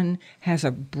 This one has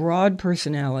a broad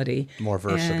personality. More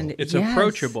versatile. And it's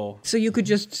approachable. So you could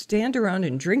just stand around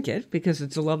and drink it because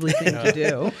it's a lovely thing to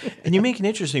do. And you make an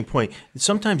interesting point.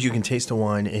 Sometimes you can taste a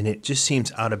wine and it just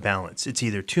seems out of balance. It's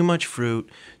either too much fruit,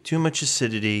 too much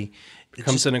acidity. It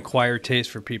becomes an acquired taste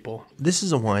for people. This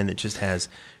is a wine that just has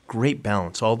great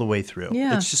balance all the way through.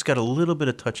 Yeah. It's just got a little bit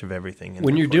of touch of everything.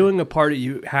 When you're doing a party,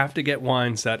 you have to get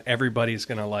wines that everybody's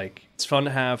going to like. It's fun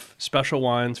to have special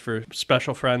wines for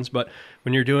special friends, but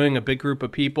when you're doing a big group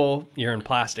of people, you're in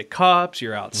plastic cups,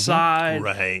 you're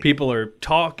outside, people are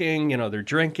talking, they're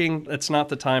drinking. It's not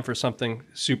the time for something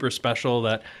super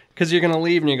special because you're going to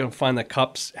leave and you're going to find the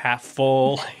cups half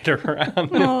full later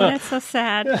around. Oh, that's so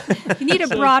sad. You need a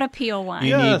broad appeal wine.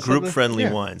 You need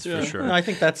group-friendly wines for sure. I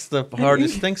think that's the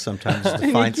hardest thing sometimes is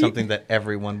to find something that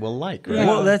everyone will like. Right?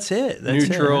 Well, that's it.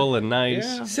 Neutral and nice.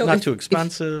 Yeah. So not too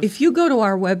expensive. If you go to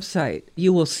our website,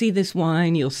 you will see this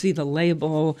wine, you'll see the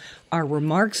label, our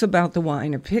remarks about the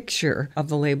wine, a picture of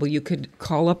the label. You could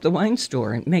call up the wine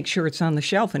store and make sure it's on the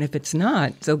shelf. And if it's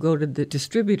not, so go to the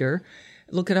distributor,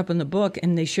 look it up in the book,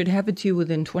 and they should have it to you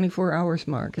within 24 hours,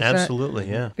 Mark. Absolutely,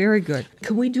 yeah. Very good.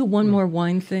 Can we do one more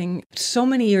wine thing? So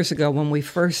many years ago when we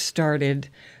first started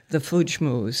the Food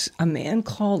Schmooze, a man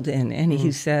called in and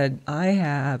he said, I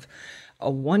have a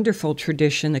wonderful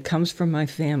tradition that comes from my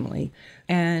family.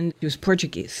 And he was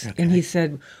Portuguese. Okay. And he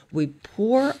said, we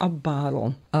pour a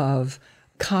bottle of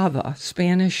cava,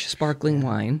 Spanish sparkling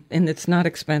wine, and it's not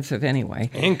expensive anyway.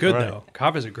 And good, though.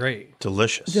 Cavas are great.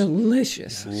 Delicious.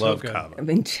 Delicious. Love cava.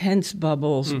 Intense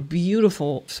bubbles,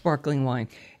 beautiful sparkling wine.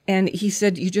 And he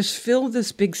said, you just fill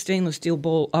this big stainless steel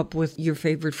bowl up with your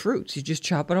favorite fruits. You just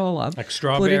chop it all up. Like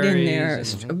strawberries. Put it in there.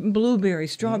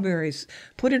 Blueberries, strawberries.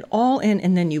 Put it all in,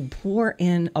 and then you pour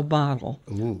in a bottle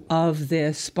of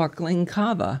this sparkling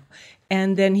cava.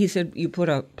 And then he said you put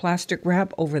a plastic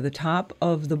wrap over the top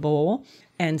of the bowl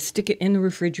and stick it in the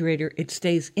refrigerator. It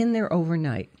stays in there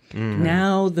overnight.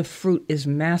 Now the fruit is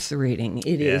macerating.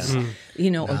 It is,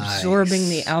 absorbing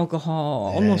the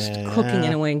alcohol, almost cooking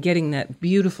in a way and getting that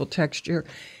beautiful texture.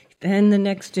 Then the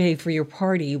next day for your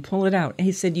party, you pull it out. And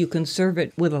he said you can serve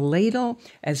it with a ladle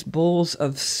as bowls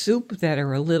of soup that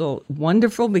are a little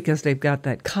wonderful because they've got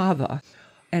that cava.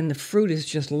 And the fruit is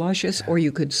just luscious, or you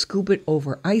could scoop it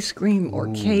over ice cream or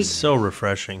cake. So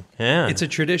refreshing. Yeah. It's a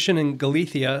tradition in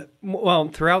Galicia, well,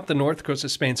 throughout the north coast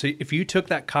of Spain. So if you took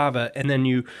that cava and then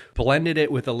you blended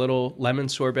it with a little lemon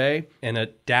sorbet and a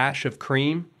dash of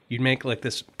cream, you'd make like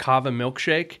this cava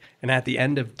milkshake. And at the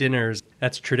end of dinners,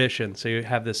 that's tradition. So you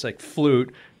have this like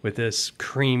flute with this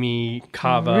creamy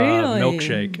cava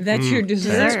milkshake. That's your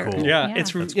dessert. That's cool. Yeah,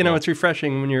 it's it's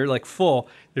refreshing when you're like full.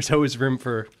 There's always room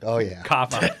for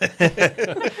cava.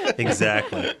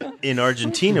 Exactly. In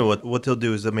Argentina, what they'll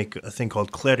do is they'll make a thing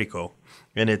called clerico,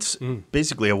 and it's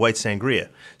basically a white sangria.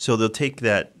 So they'll take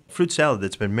that fruit salad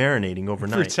that's been marinating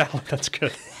overnight. Fruit salad, that's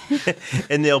good.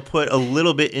 And they'll put a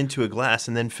little bit into a glass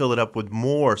and then fill it up with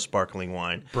more sparkling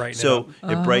wine.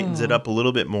 It brightens it up a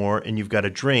little bit more, and you've got a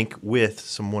drink with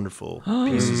some wonderful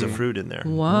pieces of fruit in there.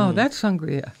 Wow, that's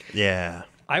sangria. Yeah.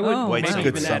 I would maybe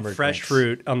even add fresh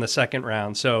fruit on the second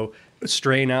round. So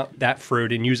strain out that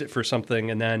fruit and use it for something,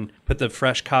 and then put the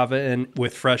fresh cava in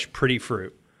with fresh, pretty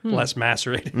fruit. Less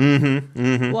macerated.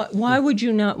 Why would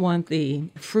you not want the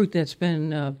fruit that's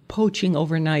been poaching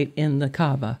overnight in the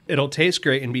cava? It'll taste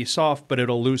great and be soft, but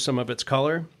it'll lose some of its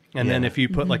color. And then if you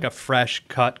put like a fresh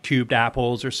cut cubed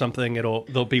apples or something,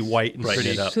 they'll be white and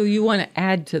pretty. So you want to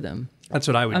add to them. That's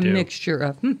what I would do. A mixture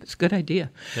of, it's a good idea.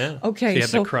 Yeah. Okay, so you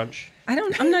have the crunch.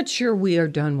 I'm not sure we are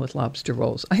done with lobster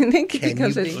rolls. I think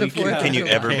because it's the 4th of July. Can you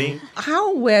ever be?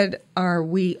 How wed are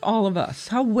we, all of us,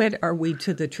 how wed are we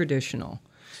to the traditional?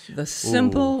 The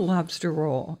simple lobster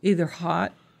roll, either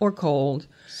hot or cold.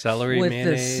 Celery, with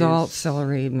mayonnaise. The salt,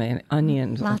 celery,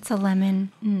 onions. Lots of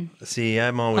lemon. See,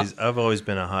 I've always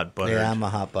been a hot butter. Yeah, I'm a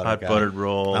hot butter guy. buttered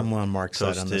roll. I'm on Mark's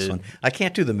side on this one. I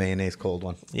can't do the mayonnaise cold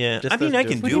one. Yeah, I mean, I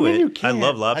can do it. I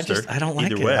love lobster. I don't like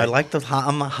either it. way. I like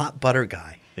I'm a hot butter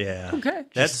guy. Yeah. Okay.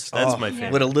 That's my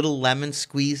favorite. With a little lemon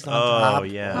squeezed on top. Oh,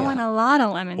 yeah. I want a lot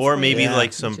of lemon. Or maybe Yeah.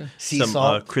 like some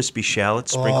salt. crispy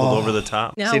shallots sprinkled over the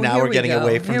top. See, now here we're we getting go.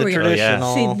 away from Here the we go.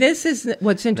 traditional. See, this is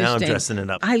what's interesting. Now I'm dressing it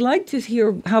up. I like to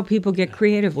hear how people get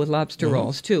creative with lobster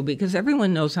rolls too, because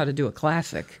everyone knows how to do a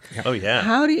classic. Oh, yeah.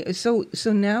 How do you? So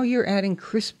now you're adding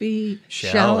crispy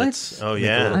shallots. Oh,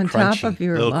 yeah. On top of A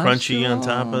your little lobster crunchy on roll.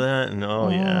 top of that. And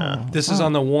yeah. This is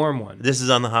on the warm one. This is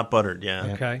on the hot buttered,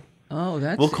 yeah. Okay. Oh,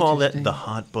 that's We'll call that interesting. the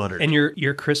hot buttered. And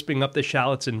you're crisping up the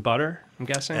shallots in butter, I'm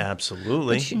guessing?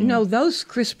 Absolutely. But those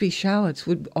crispy shallots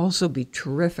would also be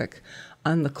terrific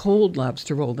on the cold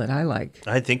lobster roll that I like.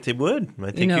 I think they would.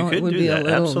 I think you could it would do be that. a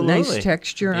little Absolutely. nice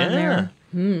texture on there.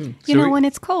 When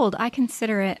it's cold, I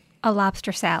consider it a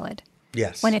lobster salad.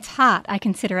 Yes. When it's hot, I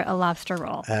consider it a lobster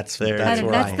roll. That's There. where I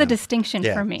That's the am. distinction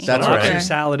Yeah, for me. that's Lobster right.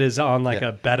 salad is on like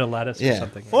a bed of lettuce or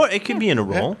something. Or it could be in a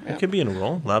roll. It could be in a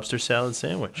roll. Lobster salad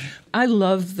sandwich. I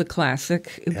love the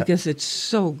classic because it's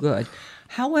so good.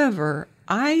 However,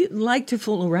 I like to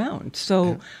fool around.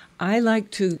 So I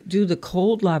like to do the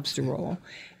cold lobster roll,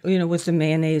 with the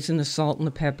mayonnaise and the salt and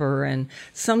the pepper. And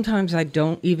sometimes I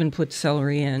don't even put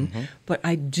celery in. But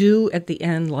I do at the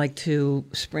end like to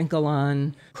sprinkle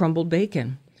on crumbled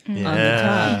bacon. On the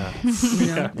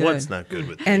top. What's not good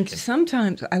with And bacon?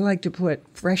 sometimes I like to put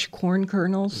fresh corn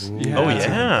kernels Oh,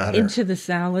 yeah. into the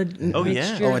salad Oh, yeah.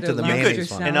 mixture. Oh, into the lobster mayonnaise one.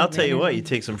 salad And I'll tell you what, mayonnaise.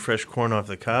 you take some fresh corn off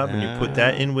the cob and you put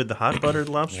that in with the hot buttered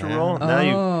lobster roll.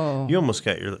 Now you almost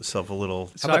got yourself a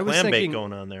little So I how about was lamb bake thinking-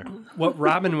 going on there. What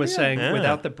Robin was saying, Yeah.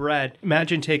 without the bread,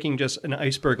 imagine taking just an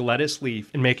iceberg lettuce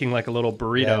leaf and making like a little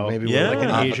burrito, Yeah, maybe with like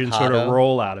an an Asian sort of avocado.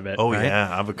 roll out of it. Oh, right?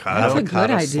 yeah, avocado. That's a good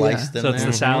idea. sliced in So it's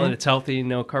there. the salad, it's healthy,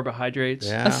 no carbohydrates.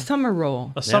 Yeah. A summer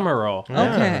roll. A summer roll.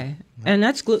 Okay. And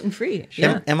that's gluten free.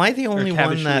 Yeah. Am I the only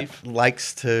cabbage one that leaf.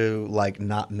 likes to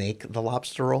not make the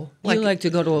lobster roll? You like to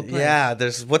go to a place. Yeah,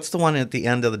 what's the one at the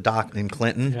end of the dock in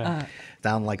Clinton?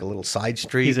 Down like a little side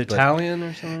street. He's but Italian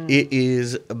or something? It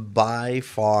is by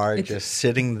far just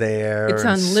sitting there. It's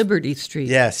on Liberty Street.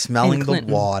 Yeah, smelling in the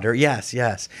Clinton. water. Yes.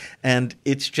 And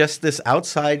it's just this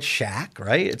outside shack,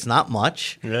 right? It's not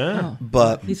much. Yeah.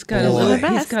 But He's got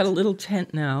a little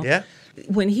tent now. Yeah.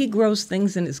 When he grows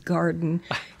things in his garden,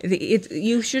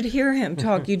 you should hear him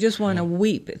talk. You just want to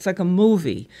weep. It's like a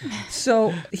movie.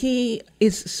 So he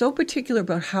is so particular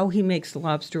about how he makes the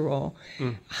lobster roll,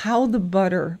 how the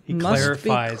butter must be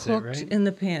clarifies it, cooked right? in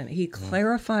the pan. He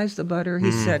clarifies the butter.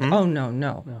 He said, "Oh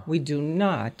no, we do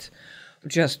not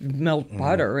just melt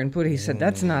butter and put it. He said,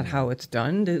 that's not how it's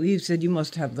done. He said, you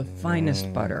must have the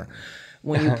finest butter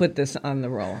when you put this on the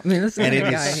roll. I mean, this is And it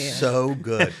guy is here. so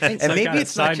good. And like maybe a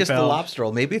it's not just the Seinfeld. lobster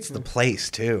roll. Maybe it's the place,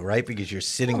 too, right? Because you're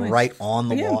sitting it's- right on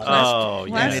the water.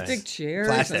 Plastic chairs.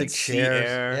 Plastic and- chairs.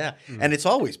 air. Yeah. And it's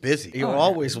always busy. You're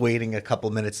always waiting a couple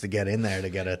minutes to get in there to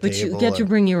get a But table. you get to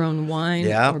bring your own wine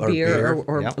Yeah, or or beer beer.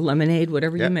 or Yep. lemonade,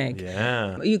 whatever you Yep. make.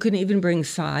 Yeah. You can even bring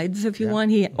sides if you want.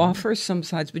 He offers some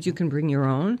sides, but you can bring your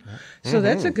own. So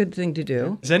that's a good thing to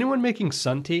do. Is anyone making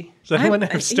sun tea? Does anyone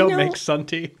ever still make sun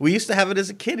tea? We used to have it as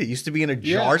a kid. It used to be in a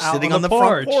jar out sitting on on the the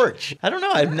front porch. porch. I don't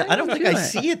know. I don't think do I it.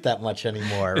 see it that much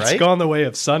anymore, It's right? gone the way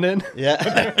of sun in.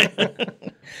 Yeah.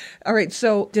 All right,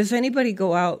 so does anybody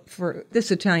go out for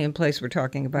this Italian place we're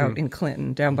talking about in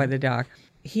Clinton, down by the dock?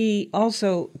 He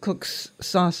also cooks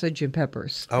sausage and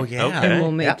peppers. Oh, yeah. Okay. And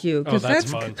we'll make you, because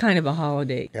that's that's fun. kind of a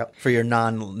holiday. Yep. For your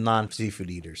non-seafood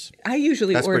eaters. I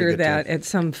usually That's pretty order good, that too. at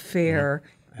some fair,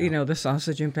 you know, the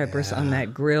sausage and peppers on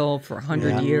that grill for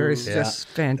 100 years. Yeah. Just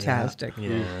fantastic.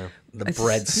 Yeah. The It's-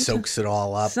 bread soaks it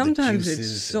all up. Sometimes the it's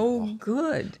juices, so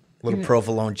good. little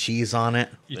provolone cheese on it.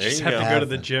 You There just you have go. to go to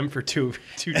the gym for two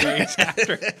days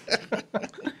after.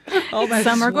 Oh, that's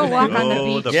Summer, go sweating. walk on the Oh,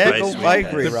 beach. the Yeah, price I we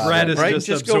agree, pay. The Robin, bread is right?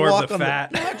 just go absorb walk the on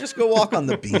fat. No, just go walk on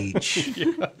the beach.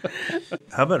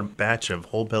 How about a batch of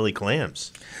whole belly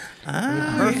clams?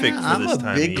 Perfect for I'm this a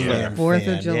time big of year. clam 4th of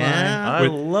fan, July. Yeah. I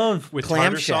love With Clam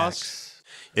tartar sauce. shacks.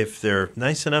 if they're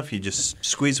nice enough, you just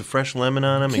squeeze a fresh lemon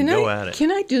on them and go at it.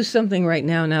 Can I do something right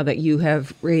now that you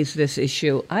have raised this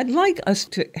issue? I'd like us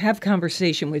to have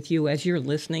conversation with you as you're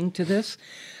listening to this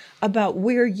about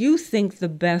where you think the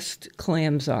best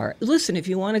clams are. Listen, if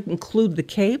you want to include the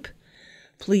Cape,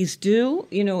 please do.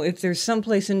 You know, if there's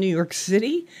someplace in New York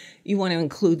City, you want to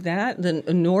include that, the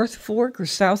North Fork or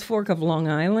South Fork of Long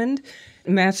Island,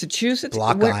 Massachusetts,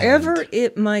 Block wherever Island.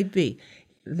 it might be.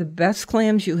 The best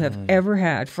clams you have ever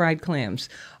had, fried clams,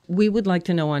 we would like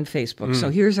to know on Facebook.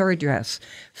 So here's our address,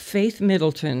 Faith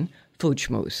Middleton Food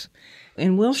Schmooze.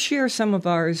 And we'll share some of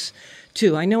ours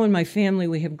too. I know in my family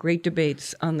we have great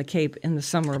debates on the Cape in the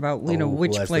summer about who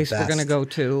which has the place we're going to best? go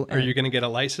to. Are you going to get a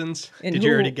license? And Did you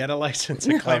who- already get a license?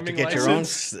 A clamming Get your own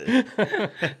license?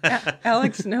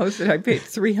 Alex knows that I paid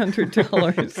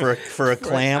 $300 for a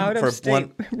clam out for of state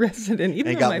one. resident.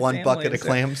 Even And though got my one family bucket of is there.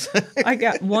 clams. I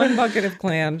got one bucket of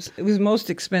clams. It was the most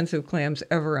expensive clams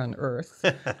ever on earth.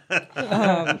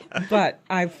 But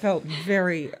I felt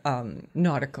very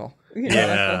nautical. You know,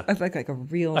 Yeah. I felt like a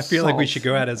real I feel like we salt. should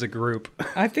go out as a group.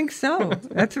 I think so.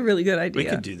 That's a really good idea. We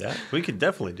could do that. We could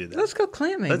definitely do that. Let's go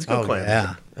clamming. Let's go Oh, clamming.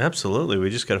 yeah. Absolutely. We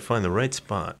just got to find the right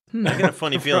spot. I got a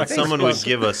funny feeling someone would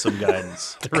give us some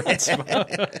guidance.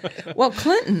 Well,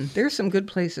 Clinton. There's some good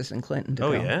places in Clinton to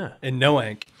Oh, go. yeah. And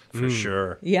Noank For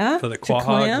sure. Yeah? for the To quahogs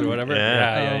clam? or whatever.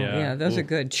 Yeah. Yeah. Those are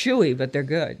good. Chewy, but they're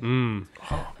good.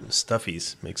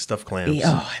 Stuffies. Make stuffed clams. Oh,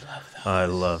 I love those. I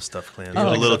love stuffed clams. Oh.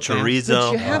 a little Stuffed clams?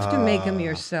 chorizo. But you have to make them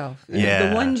yourself. yeah.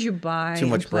 The ones you buy Too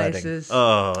much in breading. places.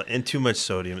 Oh, and too much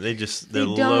sodium. They're They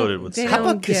don't- loaded with they sodium. How don't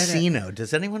about get it. casino?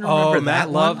 Does anyone remember Oh, that Matt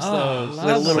one? loves those. love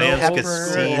With a little Clams pepper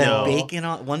casino. and bacon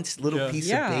on one little piece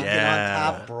Yeah. of bacon Yeah.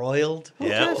 on top, broiled. Who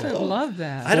Yeah. doesn't love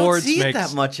that? I don't Ford's see it makes-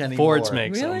 that much anymore. Ford's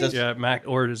makes Really? them. Yeah, Mac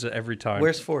orders it every time.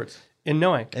 Where's Ford's? in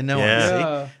Noank? And no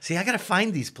Yeah. one. See, I got to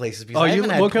find these places because Oh, I you- haven't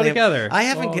had we'll go clam- together. I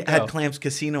haven't We'll had go. Clams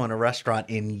Casino in a restaurant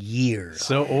in years.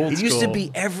 So old It used to school.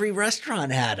 be every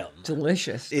restaurant had them.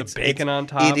 Delicious. bacon on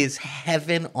top. It is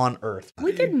heaven on earth.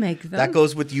 We did make them. That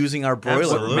goes with using our broiler.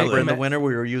 Absolutely. Remember in the winter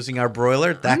we were using our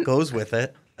broiler? That goes with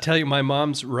it. Tell you, my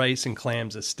mom's rice and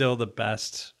clams is still the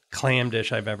best clam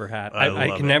dish I've ever had. I I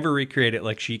love can it. never recreate it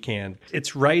like she can.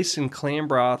 It's rice and clam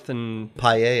broth and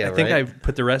Paella, I think right? I've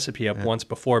put the recipe up once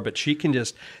before, but she can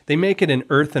just, they make it in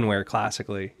earthenware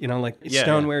classically, you know, like Yeah,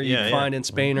 stoneware yeah, you yeah. find in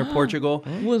Spain or Portugal.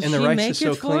 Will and the she rice make is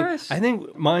so it for clean. us? I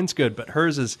think mine's good, but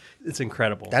hers is, it's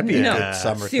incredible. That'd be No, a good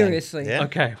summer seriously. thing. Yeah.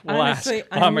 Okay, we'll Honestly, ask.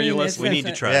 I Mom, are mean you it. listening? We need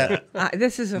to try Yeah. that.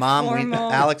 This is a Mom,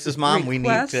 formal Alex's mom, we need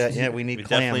request. we need We clams.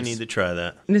 definitely need to try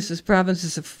that. Mrs. Province,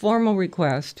 is a formal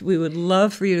request. We would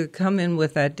love for you to come in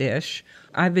with that dish.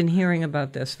 I've been hearing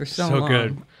about this for so So long.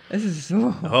 good. This is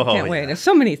Oh, can't wait. yeah. There's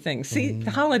so many things. See,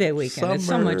 the holiday weekend. It's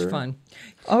so much Summer. fun.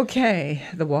 Okay,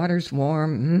 the water's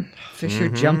warm. Fish are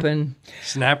jumping.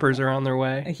 Snappers are on their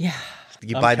way. Yeah.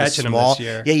 You I'm buy the catching 'em small, this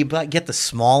year. yeah. You get the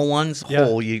small ones Yeah.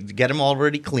 whole. You get them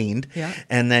already cleaned, Yeah.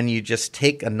 and then you just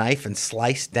take a knife and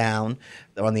slice down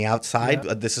on the outside.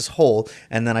 This is whole.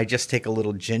 And then I just take a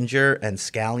little ginger and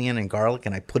scallion and garlic,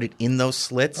 and I put it in those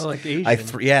slits. Oh, like Asian.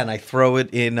 And I throw it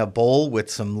in a bowl with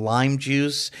some lime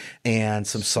juice and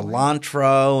some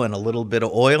cilantro and a little bit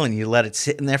of oil, and you let it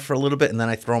sit in there for a little bit, and then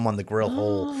I throw them on the grill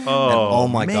whole. Oh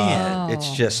my God.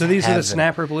 It's just So these are the heaven.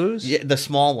 Snapper Blues? Yeah, the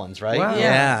small ones, right? Wow.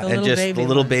 Yeah, the and little just baby the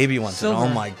little ones. baby ones. And, Silver. oh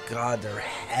my God, they're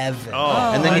heaven.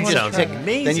 Oh, and then that you just sounds pick.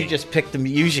 amazing. Then you just pick them.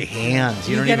 Use your hands.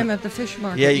 You don't get even, them at the fish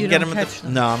market. Yeah, you get don't them at catch the.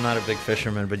 them. No, I'm not a big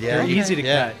fisherman, but yeah, They're easy to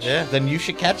catch. Yeah, then you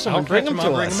should catch them I'll and bring catch them 'em,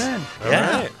 to I'll bring us. 'em in.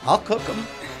 Yeah, right. I'll cook them.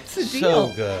 It's a deal.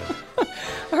 So good.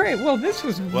 All right, well, this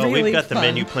was Well, really we've got the fun.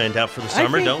 menu planned out for the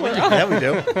summer, think don't we? we're- Yeah, we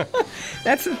do.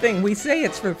 That's the thing. We say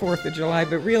it's for 4th of July,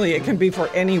 but really it can be for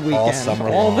any weekend. summer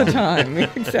all the long. time.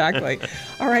 Exactly.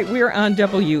 All right, we're on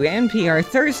WNPR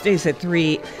Thursdays at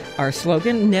 3. Our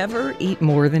slogan, never eat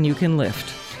more than you can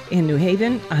lift. In New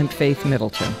Haven, I'm Faith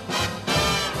Middleton.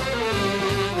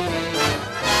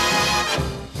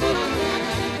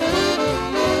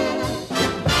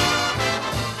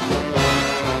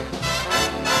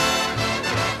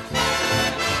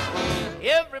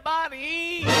 Everybody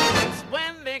eats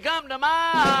when they come to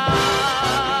my